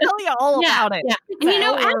 I'll tell you all Yeah, about it. yeah. And you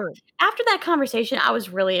know, Or- after that conversation, I was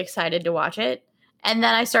really excited to watch it, and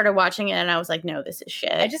then I started watching it, and I was like, "No, this is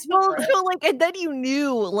shit." I just well, so like, and then you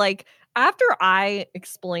knew, like, after I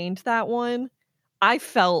explained that one, I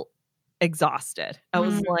felt exhausted. I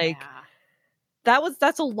was like,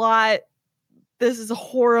 that's a lot. This is a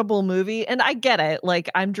horrible movie. And I get it. Like,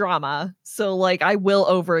 I'm drama. So like I will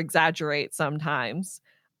over exaggerate sometimes.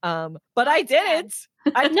 But I didn't.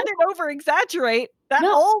 I didn't over exaggerate.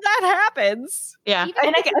 All that happens. yeah. Even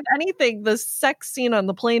I think if anything, the sex scene on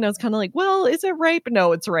the plane, I was kind of like, well, is it rape?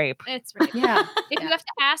 No, it's rape. It's rape. Yeah. If you have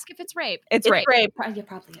to ask if it's rape. It's rape. Rape. Yeah,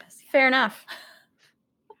 probably is. Fair enough.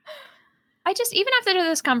 I just, even after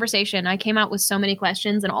this conversation, I came out with so many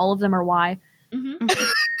questions, and all of them are why. Mm-hmm.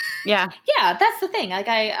 Yeah. Yeah, that's the thing. Like,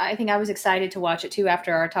 I think I was excited to watch it too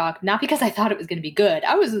after our talk, not because I thought it was going to be good.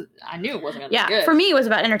 I knew it wasn't going to Yeah. be good. For me, it was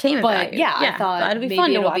about entertainment But value. yeah, I thought it'd be maybe fun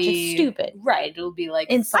to it'll watch. be- It's stupid. Right, it'll be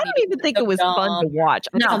like It's- I funny don't even think it was fun to watch.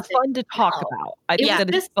 I think No. it's fun to talk No. about. I think Yeah. that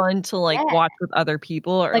it's Just- fun to like yeah. watch with other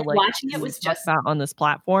people or Like, like watching it was talk just- about on this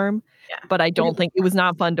platform. Yeah. But I don't think it was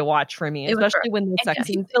not fun to watch for me, It was especially when the sex yeah.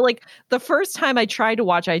 scene. So like the first time I tried to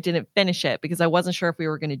watch, I didn't finish it because I wasn't sure if we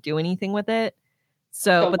were going to do anything with it.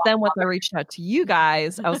 So, So but then once I reached out to you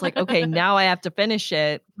guys, I was like, okay, now I have to finish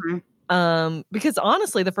it. Mhm. Because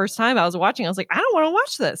honestly, the first time I was watching, I was like, I don't want to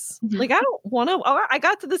watch this. Mhm. Like, I don't want to. I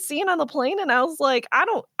got to the scene on the plane, and I was like, I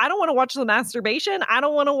don't want to watch the masturbation. I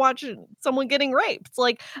don't want to watch someone getting raped. It's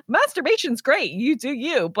like masturbation's great, you do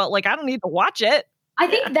you, but like, I don't need to watch it. I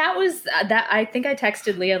think that was that. I think I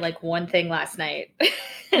texted Leah like one thing last night,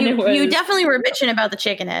 and it was You definitely were bitching about the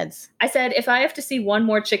chicken heads. I said if I have to see one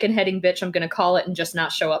more chicken heading bitch, I'm going to call it and just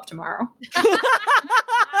not show up tomorrow.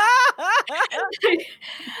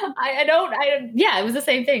 Yeah, it was the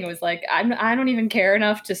same thing. It was like I don't even care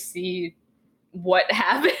enough to see what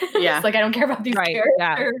happens. Yeah. Like I don't care about these Right,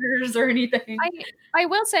 yeah. characters or anything. I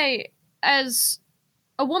will say, as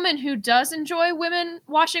a woman who does enjoy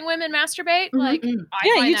watching women masturbate, like, Mhm. I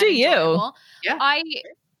Yeah, find you that do you. enjoyable. Yeah. I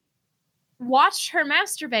watched her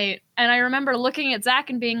masturbate, and I remember looking at Zach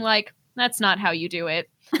and being like, that's not how you do it.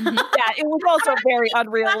 Yeah, it was also very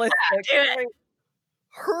unrealistic. Do it.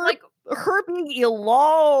 Her Like, her being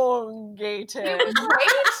elongated. Right?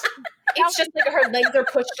 It's just like her legs are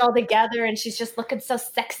pushed all together and she's just looking so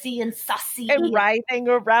sexy and sussy. And writhing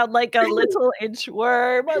around like a little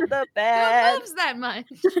inchworm on the Who bed. loves that much?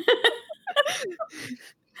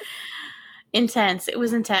 Intense. It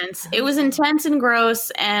was intense. It was intense and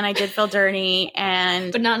gross, and I did feel dirty.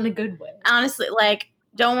 And But not in a good way. honestly, like,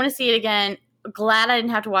 don't want to see it again. Glad I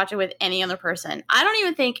didn't have to watch it with any other person. I don't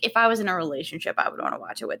even think if I was in a relationship, I would want to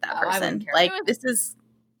watch it with that Oh, I person. wouldn't care. Like, this is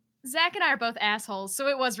Zach and I are both assholes, so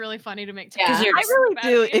it was really funny to make. Yeah. because you're I really about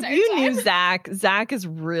do. it the If entire you time. knew Zach is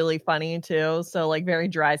really funny too. So like very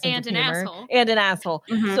dry sense And of an humor. asshole. And an asshole.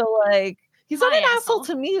 Mhm. So like he's not High an asshole asshole.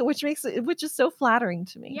 to me, which is so flattering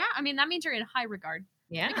to me. Yeah, I mean that means you're in high regard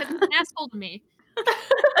Yeah. because he's an asshole to me.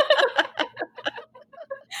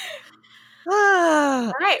 Ah,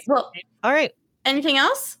 all right. Well, all right. anything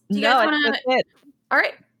else? Do you No, guys I want think to? that's it. All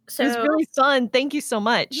right. So It was really fun. Thank you so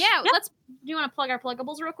much. Yeah, let's. Do you want to plug our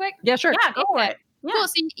pluggables real quick? Yeah, sure. yeah, go for Okay. it. Yeah. Cool.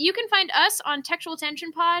 So you can find us on Textual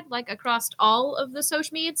Tension Pod, like across all of the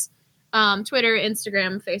social medias, Twitter,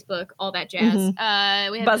 Instagram, Facebook, all that jazz.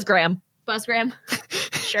 We have Buzzgram. Buzzgram.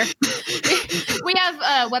 Sure. We have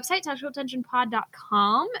a website,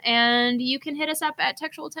 textualtensionpod.com, and you can hit us up at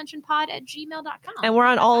textualtensionpod@gmail.com. And we're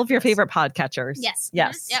on all of your favorite podcatchers. Yes.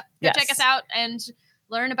 Yes. Mhm. Yep. Go Yes. check us out and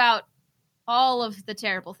learn about all of the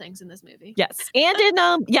terrible things in this movie. Yes. And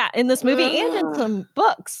in this movie and in some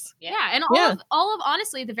books. Yeah, and Yeah. all of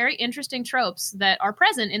honestly the very interesting tropes that are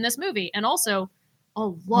present in this movie, and also a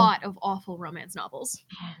lot of awful romance novels.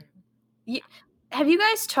 Have you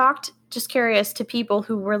guys talked, just curious, to people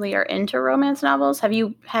who really are into romance novels? Have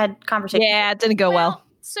you had conversations? Yeah, it didn't go well.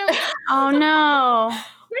 So Oh, no.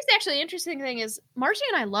 here's the actually interesting thing is Margie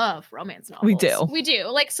and I love romance novels. We do. We do.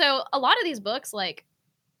 Like, so a lot of these books, like,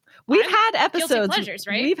 We've I'm had guilty episodes. pleasures,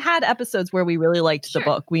 right? We've had episodes where we really liked Sure. the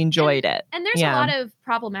book. We enjoyed it. and there's Yeah. a lot of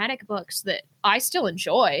problematic books that I still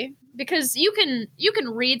enjoy because you can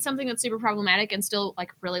read something that's super problematic and still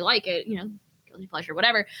like really like it, you know, guilty pleasure,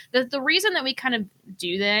 whatever. The reason that we kind of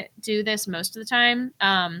do this most of the time,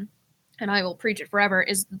 and I will preach it forever,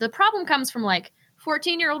 is the problem comes from like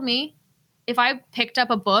 14-year-old me. If I picked up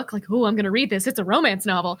a book like, oh, I'm going to read this, it's a romance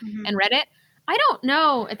novel, Mhm. and read it, I don't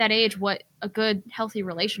know at that age what a good, healthy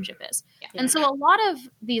relationship is. Yeah. And so a lot of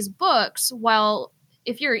these books, well,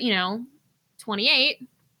 if you're, 28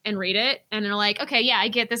 and read it and you're like, okay, yeah, I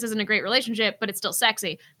get this isn't a great relationship, but it's still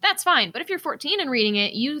sexy. That's fine. But if you're 14 and reading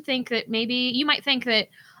it, you might think that,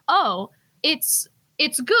 oh, it's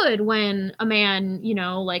good when a man,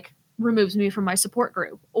 like removes me from my support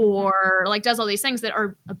group or like does all these things that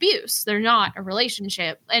are abuse. They're not a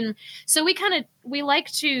relationship. And so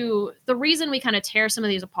the reason we kind of tear some of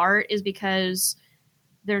these apart is because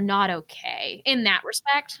they're not okay in that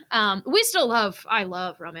respect. I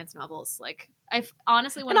love romance novels. Like I've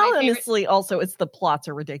honestly, one And of my favorite, honestly, also, it's the plots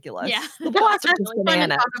are ridiculous. Yeah. The plots are just Really fun to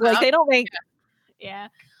bananas. talk Like about. they don't make. yeah.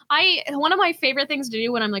 One of my favorite things to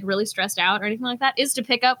do when I'm like really stressed out or anything like that is to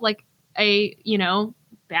pick up like a,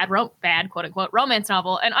 bad quote unquote romance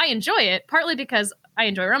novel. And I enjoy it partly because I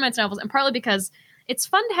enjoy romance novels and partly because it's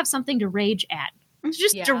fun to have something to rage at, to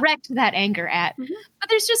just Yeah. direct that anger at. Mhm. But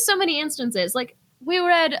there's just so many instances. Like we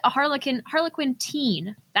read a Harlequin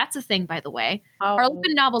teen. That's a thing, by the way. Oh.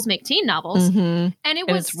 Harlequin novels make teen novels. Mhm. And it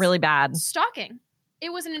And was it's really bad. stalking.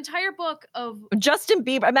 It was an entire book of Justin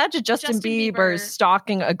Bieber. Imagine Justin Justin Bieber Bieber.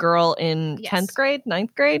 stalking a girl in Yes. 10th grade,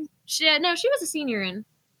 9th grade. she was a senior in,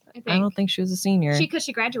 I think. I don't think she was a senior. Because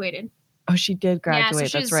she graduated. Oh, she did graduate. Yeah, so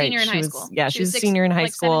she That's was a right. senior in She high was- school. Yeah, she was a six- senior in high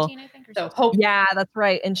like school. 17, I think, or So something. hope. Yeah, that's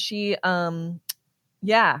right. And she, and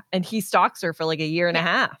he stalks her for like a year and a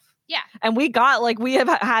half. Yeah. And we have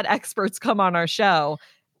had experts come on our show.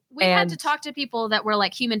 We had to and- talk to people that were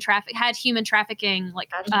like human trafficking, like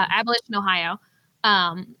Gotcha. Abolition, Ohio,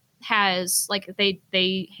 has like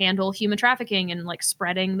they handle human trafficking and like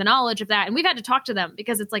spreading the knowledge of that. And we've had to talk to them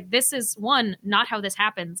because it's like, this is one, not how this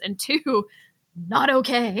happens, and two, not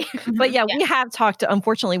okay. But yeah, we have talked to,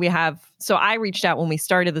 unfortunately, so I reached out when we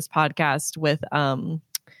started this podcast with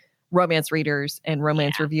romance readers and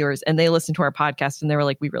romance reviewers, and they listened to our podcast and they were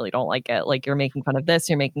like, we really don't like it. Like, you're making fun of this,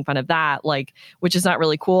 you're making fun of that, like, which is not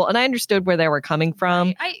really cool. And I understood where they were coming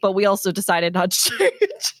from, but we also decided not to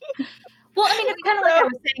change. Well, I mean, it's kind of like I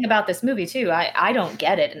was saying about this movie too. I don't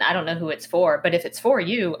get it, and I don't know who it's for. But if it's for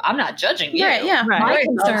you, I'm not judging you. Right, yeah. Right. My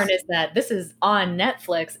concern is that this is on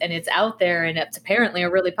Netflix and it's out there, and it's apparently a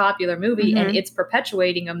really popular movie, and it's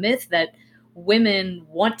perpetuating a myth that women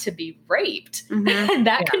want to be raped, Mhm. and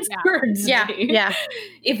that concerns Yeah, me. yeah.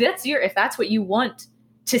 If that's what you want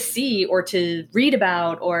to see or to read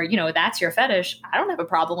about, or that's your fetish, I don't have a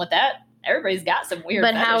problem with that. Everybody's got some weird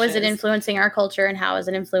But how is it fetishes. influencing our culture, and how is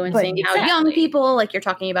it influencing But how young exactly. people, like you're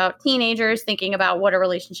talking about teenagers, thinking about what a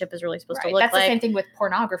relationship is really supposed to Right. look That's like? the same thing with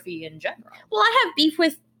pornography in general. Well, I have beef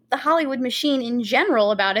with the Hollywood machine in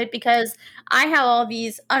general about it because I have all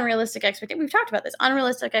these unrealistic expectations. We've talked about this,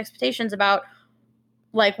 unrealistic expectations about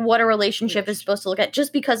like what a relationship is supposed to look at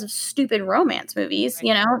just because of stupid romance movies, Right.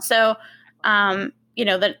 you know? So, you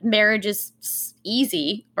know, that marriage is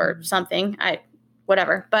easy or something.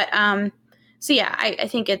 Whatever. But, so yeah, I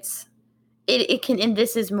think it can, and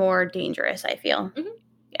this is more dangerous, I feel.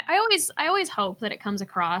 I always hope that it comes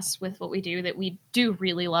across with what we do that we do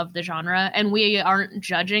really love the genre, and we aren't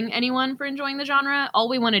judging anyone for enjoying the genre. All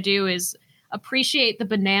we want to do is appreciate the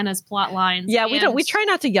bananas plot lines. Yeah, we don't. We try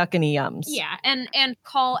not to yuck any yums. Yeah, and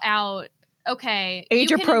call out, okay,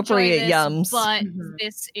 Age you can appropriate enjoy this, yums. but Mhm.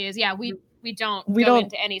 this is we don't We go don't-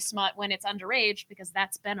 into any smut when it's underage because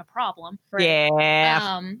that's been a problem.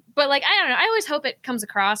 Yeah. But like I don't know, I always hope it comes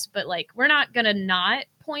across, but like we're not gonna not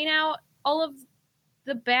point out all of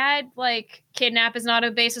the bad, like kidnap is not a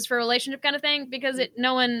basis for a relationship kind of thing, because I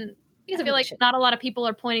feel like not a lot of people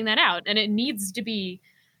are pointing that out, and it needs to be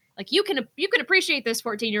like you can appreciate this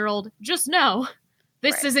 14-year-old. Just know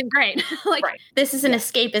this Right. isn't great. Like Right. This is an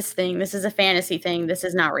escapist thing. This is a fantasy thing. This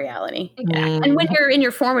is not reality. exactly. Mm. And when you're in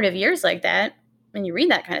your formative years like that, when you read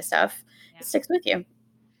that kind of stuff, Yeah. it sticks with you.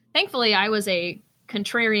 Thankfully, I was a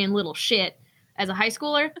contrarian little shit as a high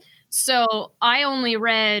schooler. So I only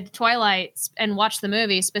read Twilight and watched the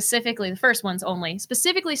movie, specifically the first ones only,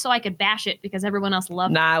 specifically so I could bash it because everyone else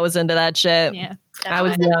loved Nah, I was into that it. shit. Yeah. I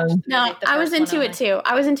was young. No, I was into it too.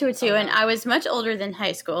 I was into it too, Oh, and no. I was much older than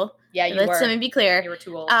high school. Yeah, you Let were. me be clear. You were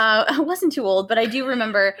too old. I wasn't too old, but I do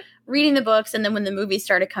remember reading the books, and then when the movies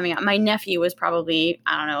started coming out, my nephew was probably,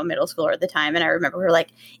 I don't know, a middle schooler at the time, and I remember we were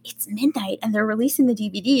like, it's midnight, and they're releasing the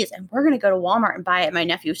DVDs, and we're going to go to Walmart and buy it. My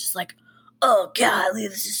nephew was just like, oh, golly,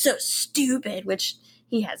 this is so stupid, which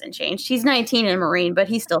he hasn't changed. He's 19 and a Marine, but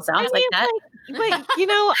he still sounds like that. But you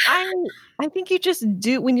know, I think you just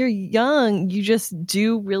do when you're young. You just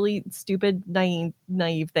do really stupid,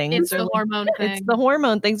 naive things. It's or, the like, hormone thing. It's the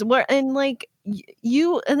hormone things. Where and like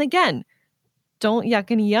you, and again, don't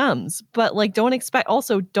yuck any yums. But like, don't expect.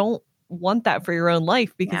 Also, don't want that for your own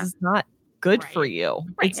life because Yeah. it's not good Right. for you.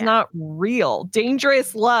 Right. It's Yeah. not real.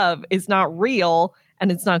 Dangerous love is not real,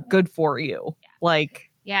 and it's not good for you. Like.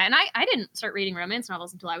 Yeah, and I didn't start reading romance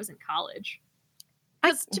novels until I was in college.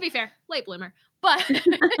 Because, to be fair, late bloomer. But I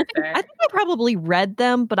think I probably read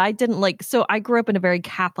them, but I didn't like. So I grew up in a very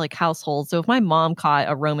Catholic household. So if my mom caught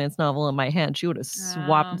a romance novel in my hand, she would have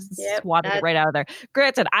swatted That- it right out of there.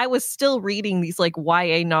 Granted, I was still reading these like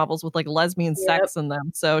YA novels with like lesbian sex in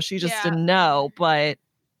them, so she just Yeah. didn't know. But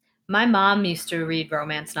My mom used to read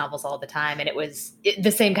romance novels all the time, and it was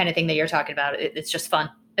the same kind of thing that you're talking about. It's just fun.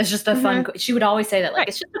 It's just a fun. She would always say that, like, Right.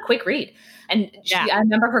 it's just a quick read. And Yeah. I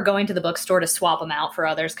remember her going to the bookstore to swap them out for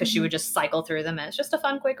others because she would just cycle through them, and it's just a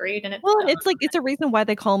fun, quick read. And it's a reason why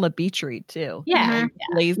they call them a beach read too. yeah, Mhm.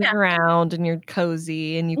 yeah. Lazing Yeah. around and you're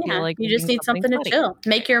cozy and you feel like you just reading need something to funny. chill.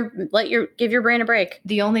 Give your brain a break.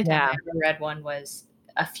 The only time Yeah. I ever read one was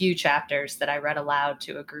a few chapters that I read aloud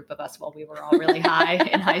to a group of us while we were all really high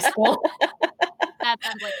in high school. that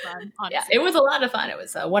sounds like fun, honestly. Yeah, it was a lot of fun. It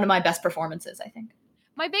was one of my best performances, I think.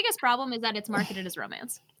 My biggest problem is that it's marketed as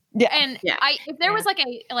romance. Yeah. And Yeah. if there was like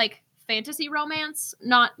a fantasy romance,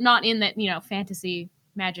 not in that, fantasy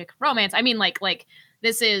magic romance. I mean like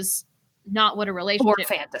this is not what a Or relationship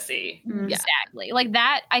fantasy. Mm. Yeah. exactly. Like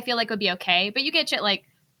that I feel like would be okay. But you get shit like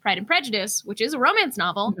Pride and Prejudice, which is a romance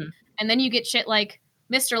novel, Mhm. and then you get shit like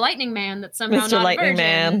Mr. Lightning Man that's somehow Mr. not Lightning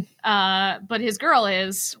a virgin, but his girl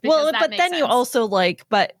is. Well, because that but makes then you sense. also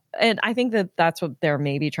and I think that's what they're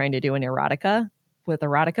maybe trying to do in erotica with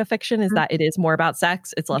erotica fiction is that it is more about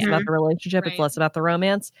sex. It's less about the relationship. It's Right. less about the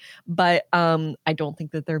romance. But I don't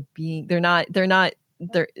think that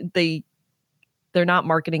they're not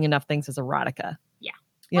marketing enough things as erotica. Yeah.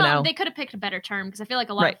 You know, they could have picked a better term because I feel like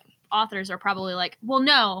a lot Right. of authors are probably like, well,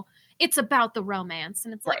 no, it's about the romance.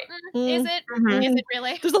 And it's like, is it? Mhm. Is it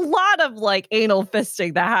really? there's a lot of like anal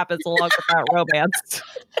fisting that happens along with that romance.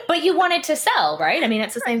 But you want it to sell, right? I mean,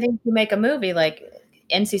 it's the same thing if you make a movie like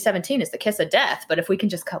NC-17 is the kiss of death, but if we can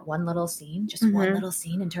just cut one little scene, one little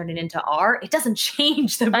scene and turn it into R, it doesn't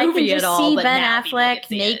change the If I movie could just at all. see but Ben now people Affleck can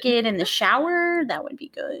see it. naked in the shower, that would be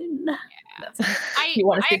good. You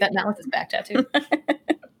want to see that now with his back tattoo?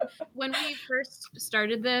 When we first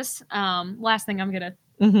started this, last thing I'm gonna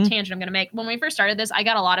Mhm. tangent I'm gonna make. When we first started this, I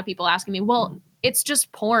got a lot of people asking me, well, it's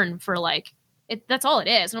just porn for like that's all it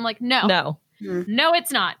is. And I'm like, no, No,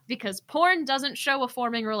 it's not, because porn doesn't show a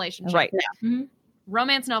forming relationship. right.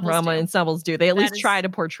 Romance novels. Romance novels do. They at least is- try to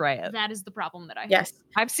portray it. That is the problem that I have. Yes.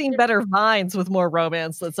 I've seen better Vines with more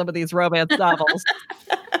romance than some of these romance novels.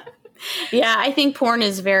 Yeah, I think porn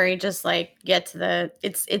is very just like get to the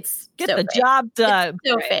it's Get so the fake. job done.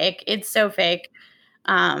 It's so fake. It's so fake.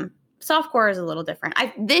 Softcore is a little different.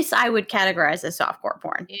 I would categorize as softcore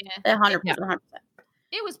porn. Yeah. 100%. Yeah. 100%.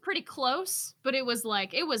 It was pretty close, but it was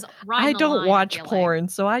right I on the don't line, watch feel like. porn,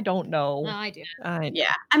 so I don't know. No, I do.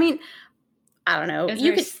 Yeah. I mean, I don't know. It was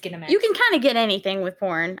You very can Skinamax. you can kind of get anything with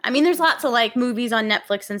porn. I mean, there's lots of like movies on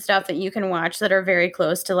Netflix and stuff that you can watch that are very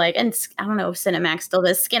close to like, and I don't know if Cinemax still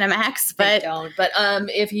does Skinamax, They but don't. But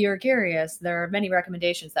if you're curious, there are many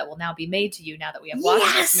recommendations that will now be made to you now that we have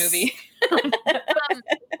watched this movie.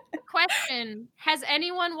 Question: has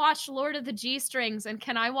anyone watched Lord of the G-Strings, and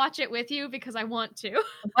can I watch it with you because I want to?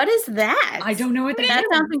 what is that? I don't know what that That is.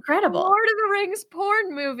 sounds incredible. Lord of the Rings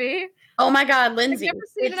porn movie. Oh my God, Lindsay. never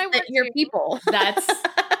seen it, It's I want your to. people. That's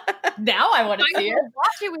now I want to I see it. will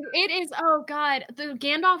watch it with. It is. Oh God, the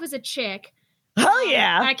Gandalf is a chick. Hell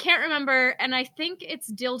yeah. I can't remember, and I think it's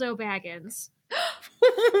Dildo Baggins.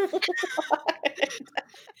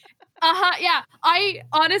 Yeah. I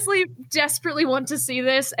honestly desperately want to see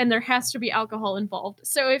this, and there has to be alcohol involved.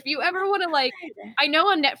 So if you ever want to, like, I know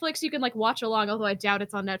on Netflix you can like watch along, although I doubt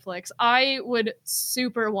it's on Netflix. I would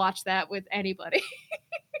super watch that with anybody.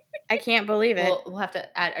 I can't believe it. We'll have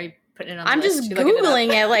to add. Are you putting it on? I'm the list? just You looking up?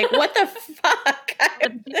 Googling it. Like, what the fuck?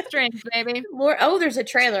 Strings, baby. Oh, there's a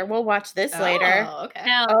trailer. We'll watch this later. Oh, okay.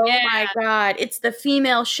 Hell Oh yeah. my God. It's the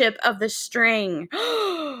female ship of the string.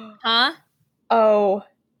 Huh? Oh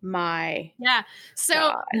my Yeah. So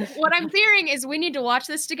God. what I'm hearing is we need to watch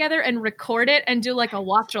this together and record it and do like a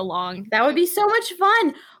watch along, That would be so much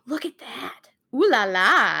fun. Look at that. Ooh la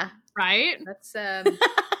la. right? That's I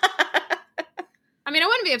mean, I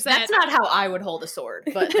wouldn't be upset. that's not how I would hold a sword,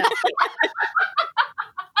 but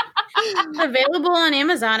It's available on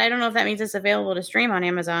Amazon. I don't know if that means it's available to stream on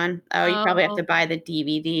Amazon. Oh, you probably have to Oh. buy the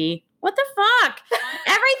DVD. What the fuck?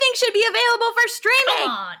 Everything should be available for come streaming.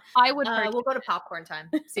 on. I would purchase. We'll go to popcorn time.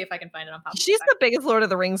 See if I can find it on popcorn. She's time. the biggest Lord of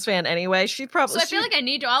the Rings fan anyway. She probably. So I feel like I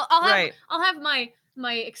need to. I'll have Right. I'll have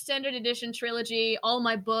my extended edition trilogy, all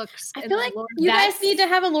my books. I and feel then like Lord- you guys That's- need to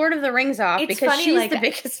have a Lord of the Rings off It's because funny, she's like- the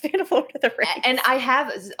biggest fan of Lord of the Rings. And I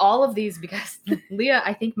have all of these because Leah,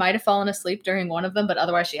 I think, might have fallen asleep during one of them, but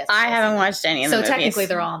otherwise she hasn't. I haven't watched any of the So movies. technically,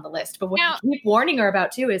 they're all on the list. But what Now- I keep warning her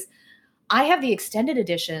about too is, I have the extended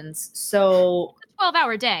editions, so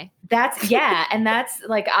 12-hour day. that's and that's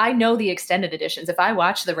like I know the extended editions. If I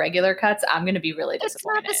watch the regular cuts, I'm going to be really It's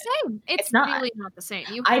not disappointed. the same. It's not. really not the same.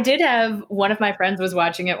 You I did have one of my friends was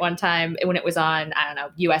watching it one time when it was on, I don't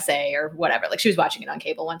know, USA or whatever. Like she was watching it on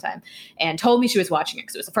cable one time and told me she was watching it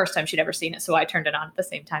because it was the first time she'd ever seen it. So I turned it on at the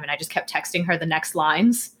same time and I just kept texting her the next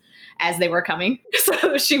lines as they were coming.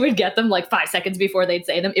 So she would get them like 5 seconds before they'd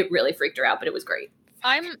say them. It really freaked her out, but it was great.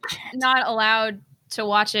 I'm not allowed to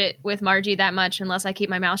watch it with Margie that much unless I keep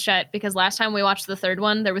my mouth shut, because last time we watched the third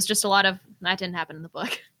one, there was just a lot of that didn't happen in the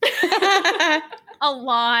book. A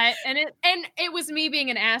lot. And it was me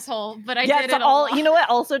being an asshole, but I yeah, did it's it a all. lot. You know what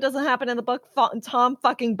also doesn't happen in the book? Tom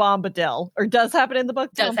fucking Bombadil, or does happen in the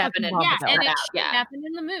book? Does Tom happen fucking in- Yeah, Bombadil. and it out, should yeah. happen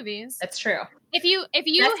in the movies. That's true. If you Best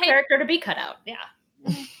hate, character to be cut out. Yeah.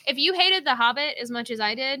 if you hated The Hobbit as much as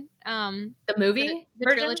I did, The movie the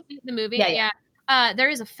version? trilogy, the movie, Yeah. there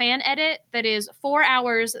is a fan edit that is 4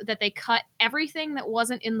 hours that they cut everything that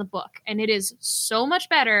wasn't in the book, and it is so much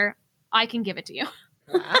better. I can give it to you.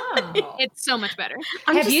 Wow. It's so much better.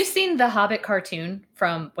 Have you seen the Hobbit cartoon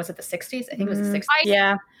from, was it the 60s? I think it was the 60s.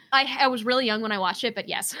 Yeah. I was really young when I watched it, but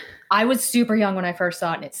yes. I was super young when I first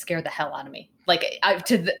saw it, and it scared the hell out of me. Like I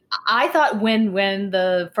thought when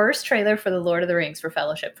the first trailer for the Lord of the Rings for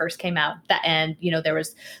Fellowship first came out, and there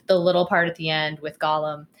was the little part at the end with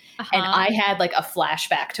Gollum, and I had like a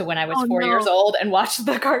flashback to when I was Oh, 4 years no. old and watched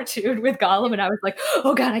the cartoon with Gollum, and I was like,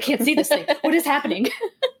 oh god, I can't see this thing. What is happening?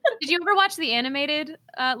 Did you ever watch the animated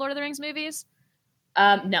Lord of the Rings movies?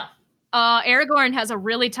 No. Aragorn has a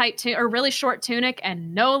really tight or really short tunic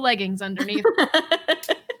and no leggings underneath.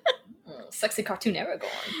 Sexy cartoon Aragorn.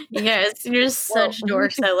 Yes, you're just such Well,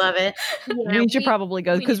 dorks. I love it. We should probably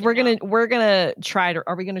go we because need we're to gonna try to.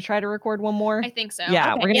 Are we gonna try to record one more? I think so.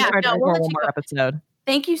 Yeah, Okay, we're gonna yeah, try to no, we'll record let one you more go. episode.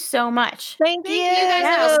 Thank you so much. Thank you. you guys.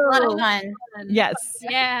 Yeah, it was a lot of fun. Yes.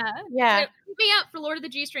 Yeah. Yeah. So, keep me up for Lord of the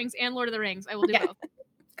G-Strings and Lord of the Rings. I will do Yeah. both.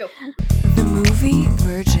 Go. The movie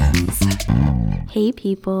Virgins. Hey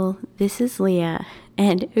people, this is Leah,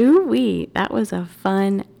 and ooh-wee, that was a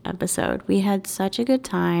fun episode. We had such a good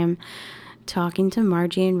time talking to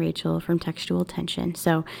Margie and Rachel from Textual Tension.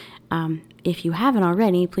 So if you haven't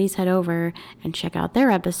already, please head over and check out their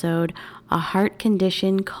episode, A Heart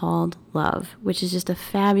Condition Called Love, which is just a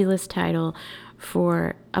fabulous title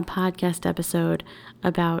for a podcast episode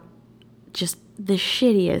about just the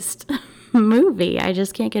shittiest movie. I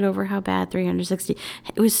just can't get over how bad 360.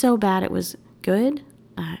 It was so bad it was good.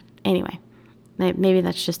 Anyway, maybe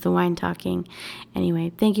that's just the wine talking.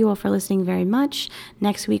 Anyway, thank you all for listening very much.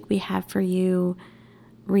 Next week we have for you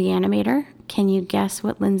Reanimator. Can you guess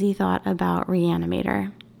what Lindsay thought about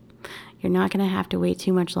Reanimator? You're not going to have to wait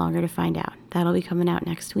too much longer to find out. That'll be coming out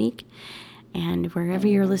next week. And wherever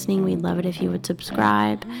you're listening, we'd love it if you would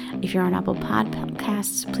subscribe. If you're on Apple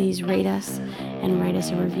Podcasts, please rate us and write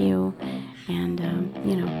us a review. And,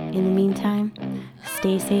 in the meantime,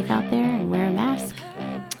 stay safe out there and wear a mask.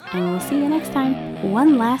 And we'll see you next time.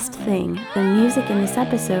 One last thing. The music in this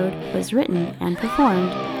episode was written and performed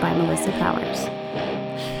by Melissa Powers.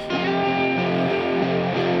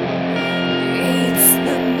 It's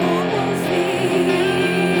the movie.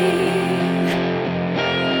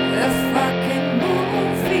 The fucking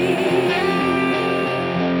movie.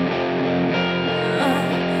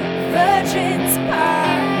 Virgins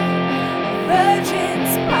Park.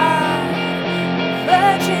 Virgins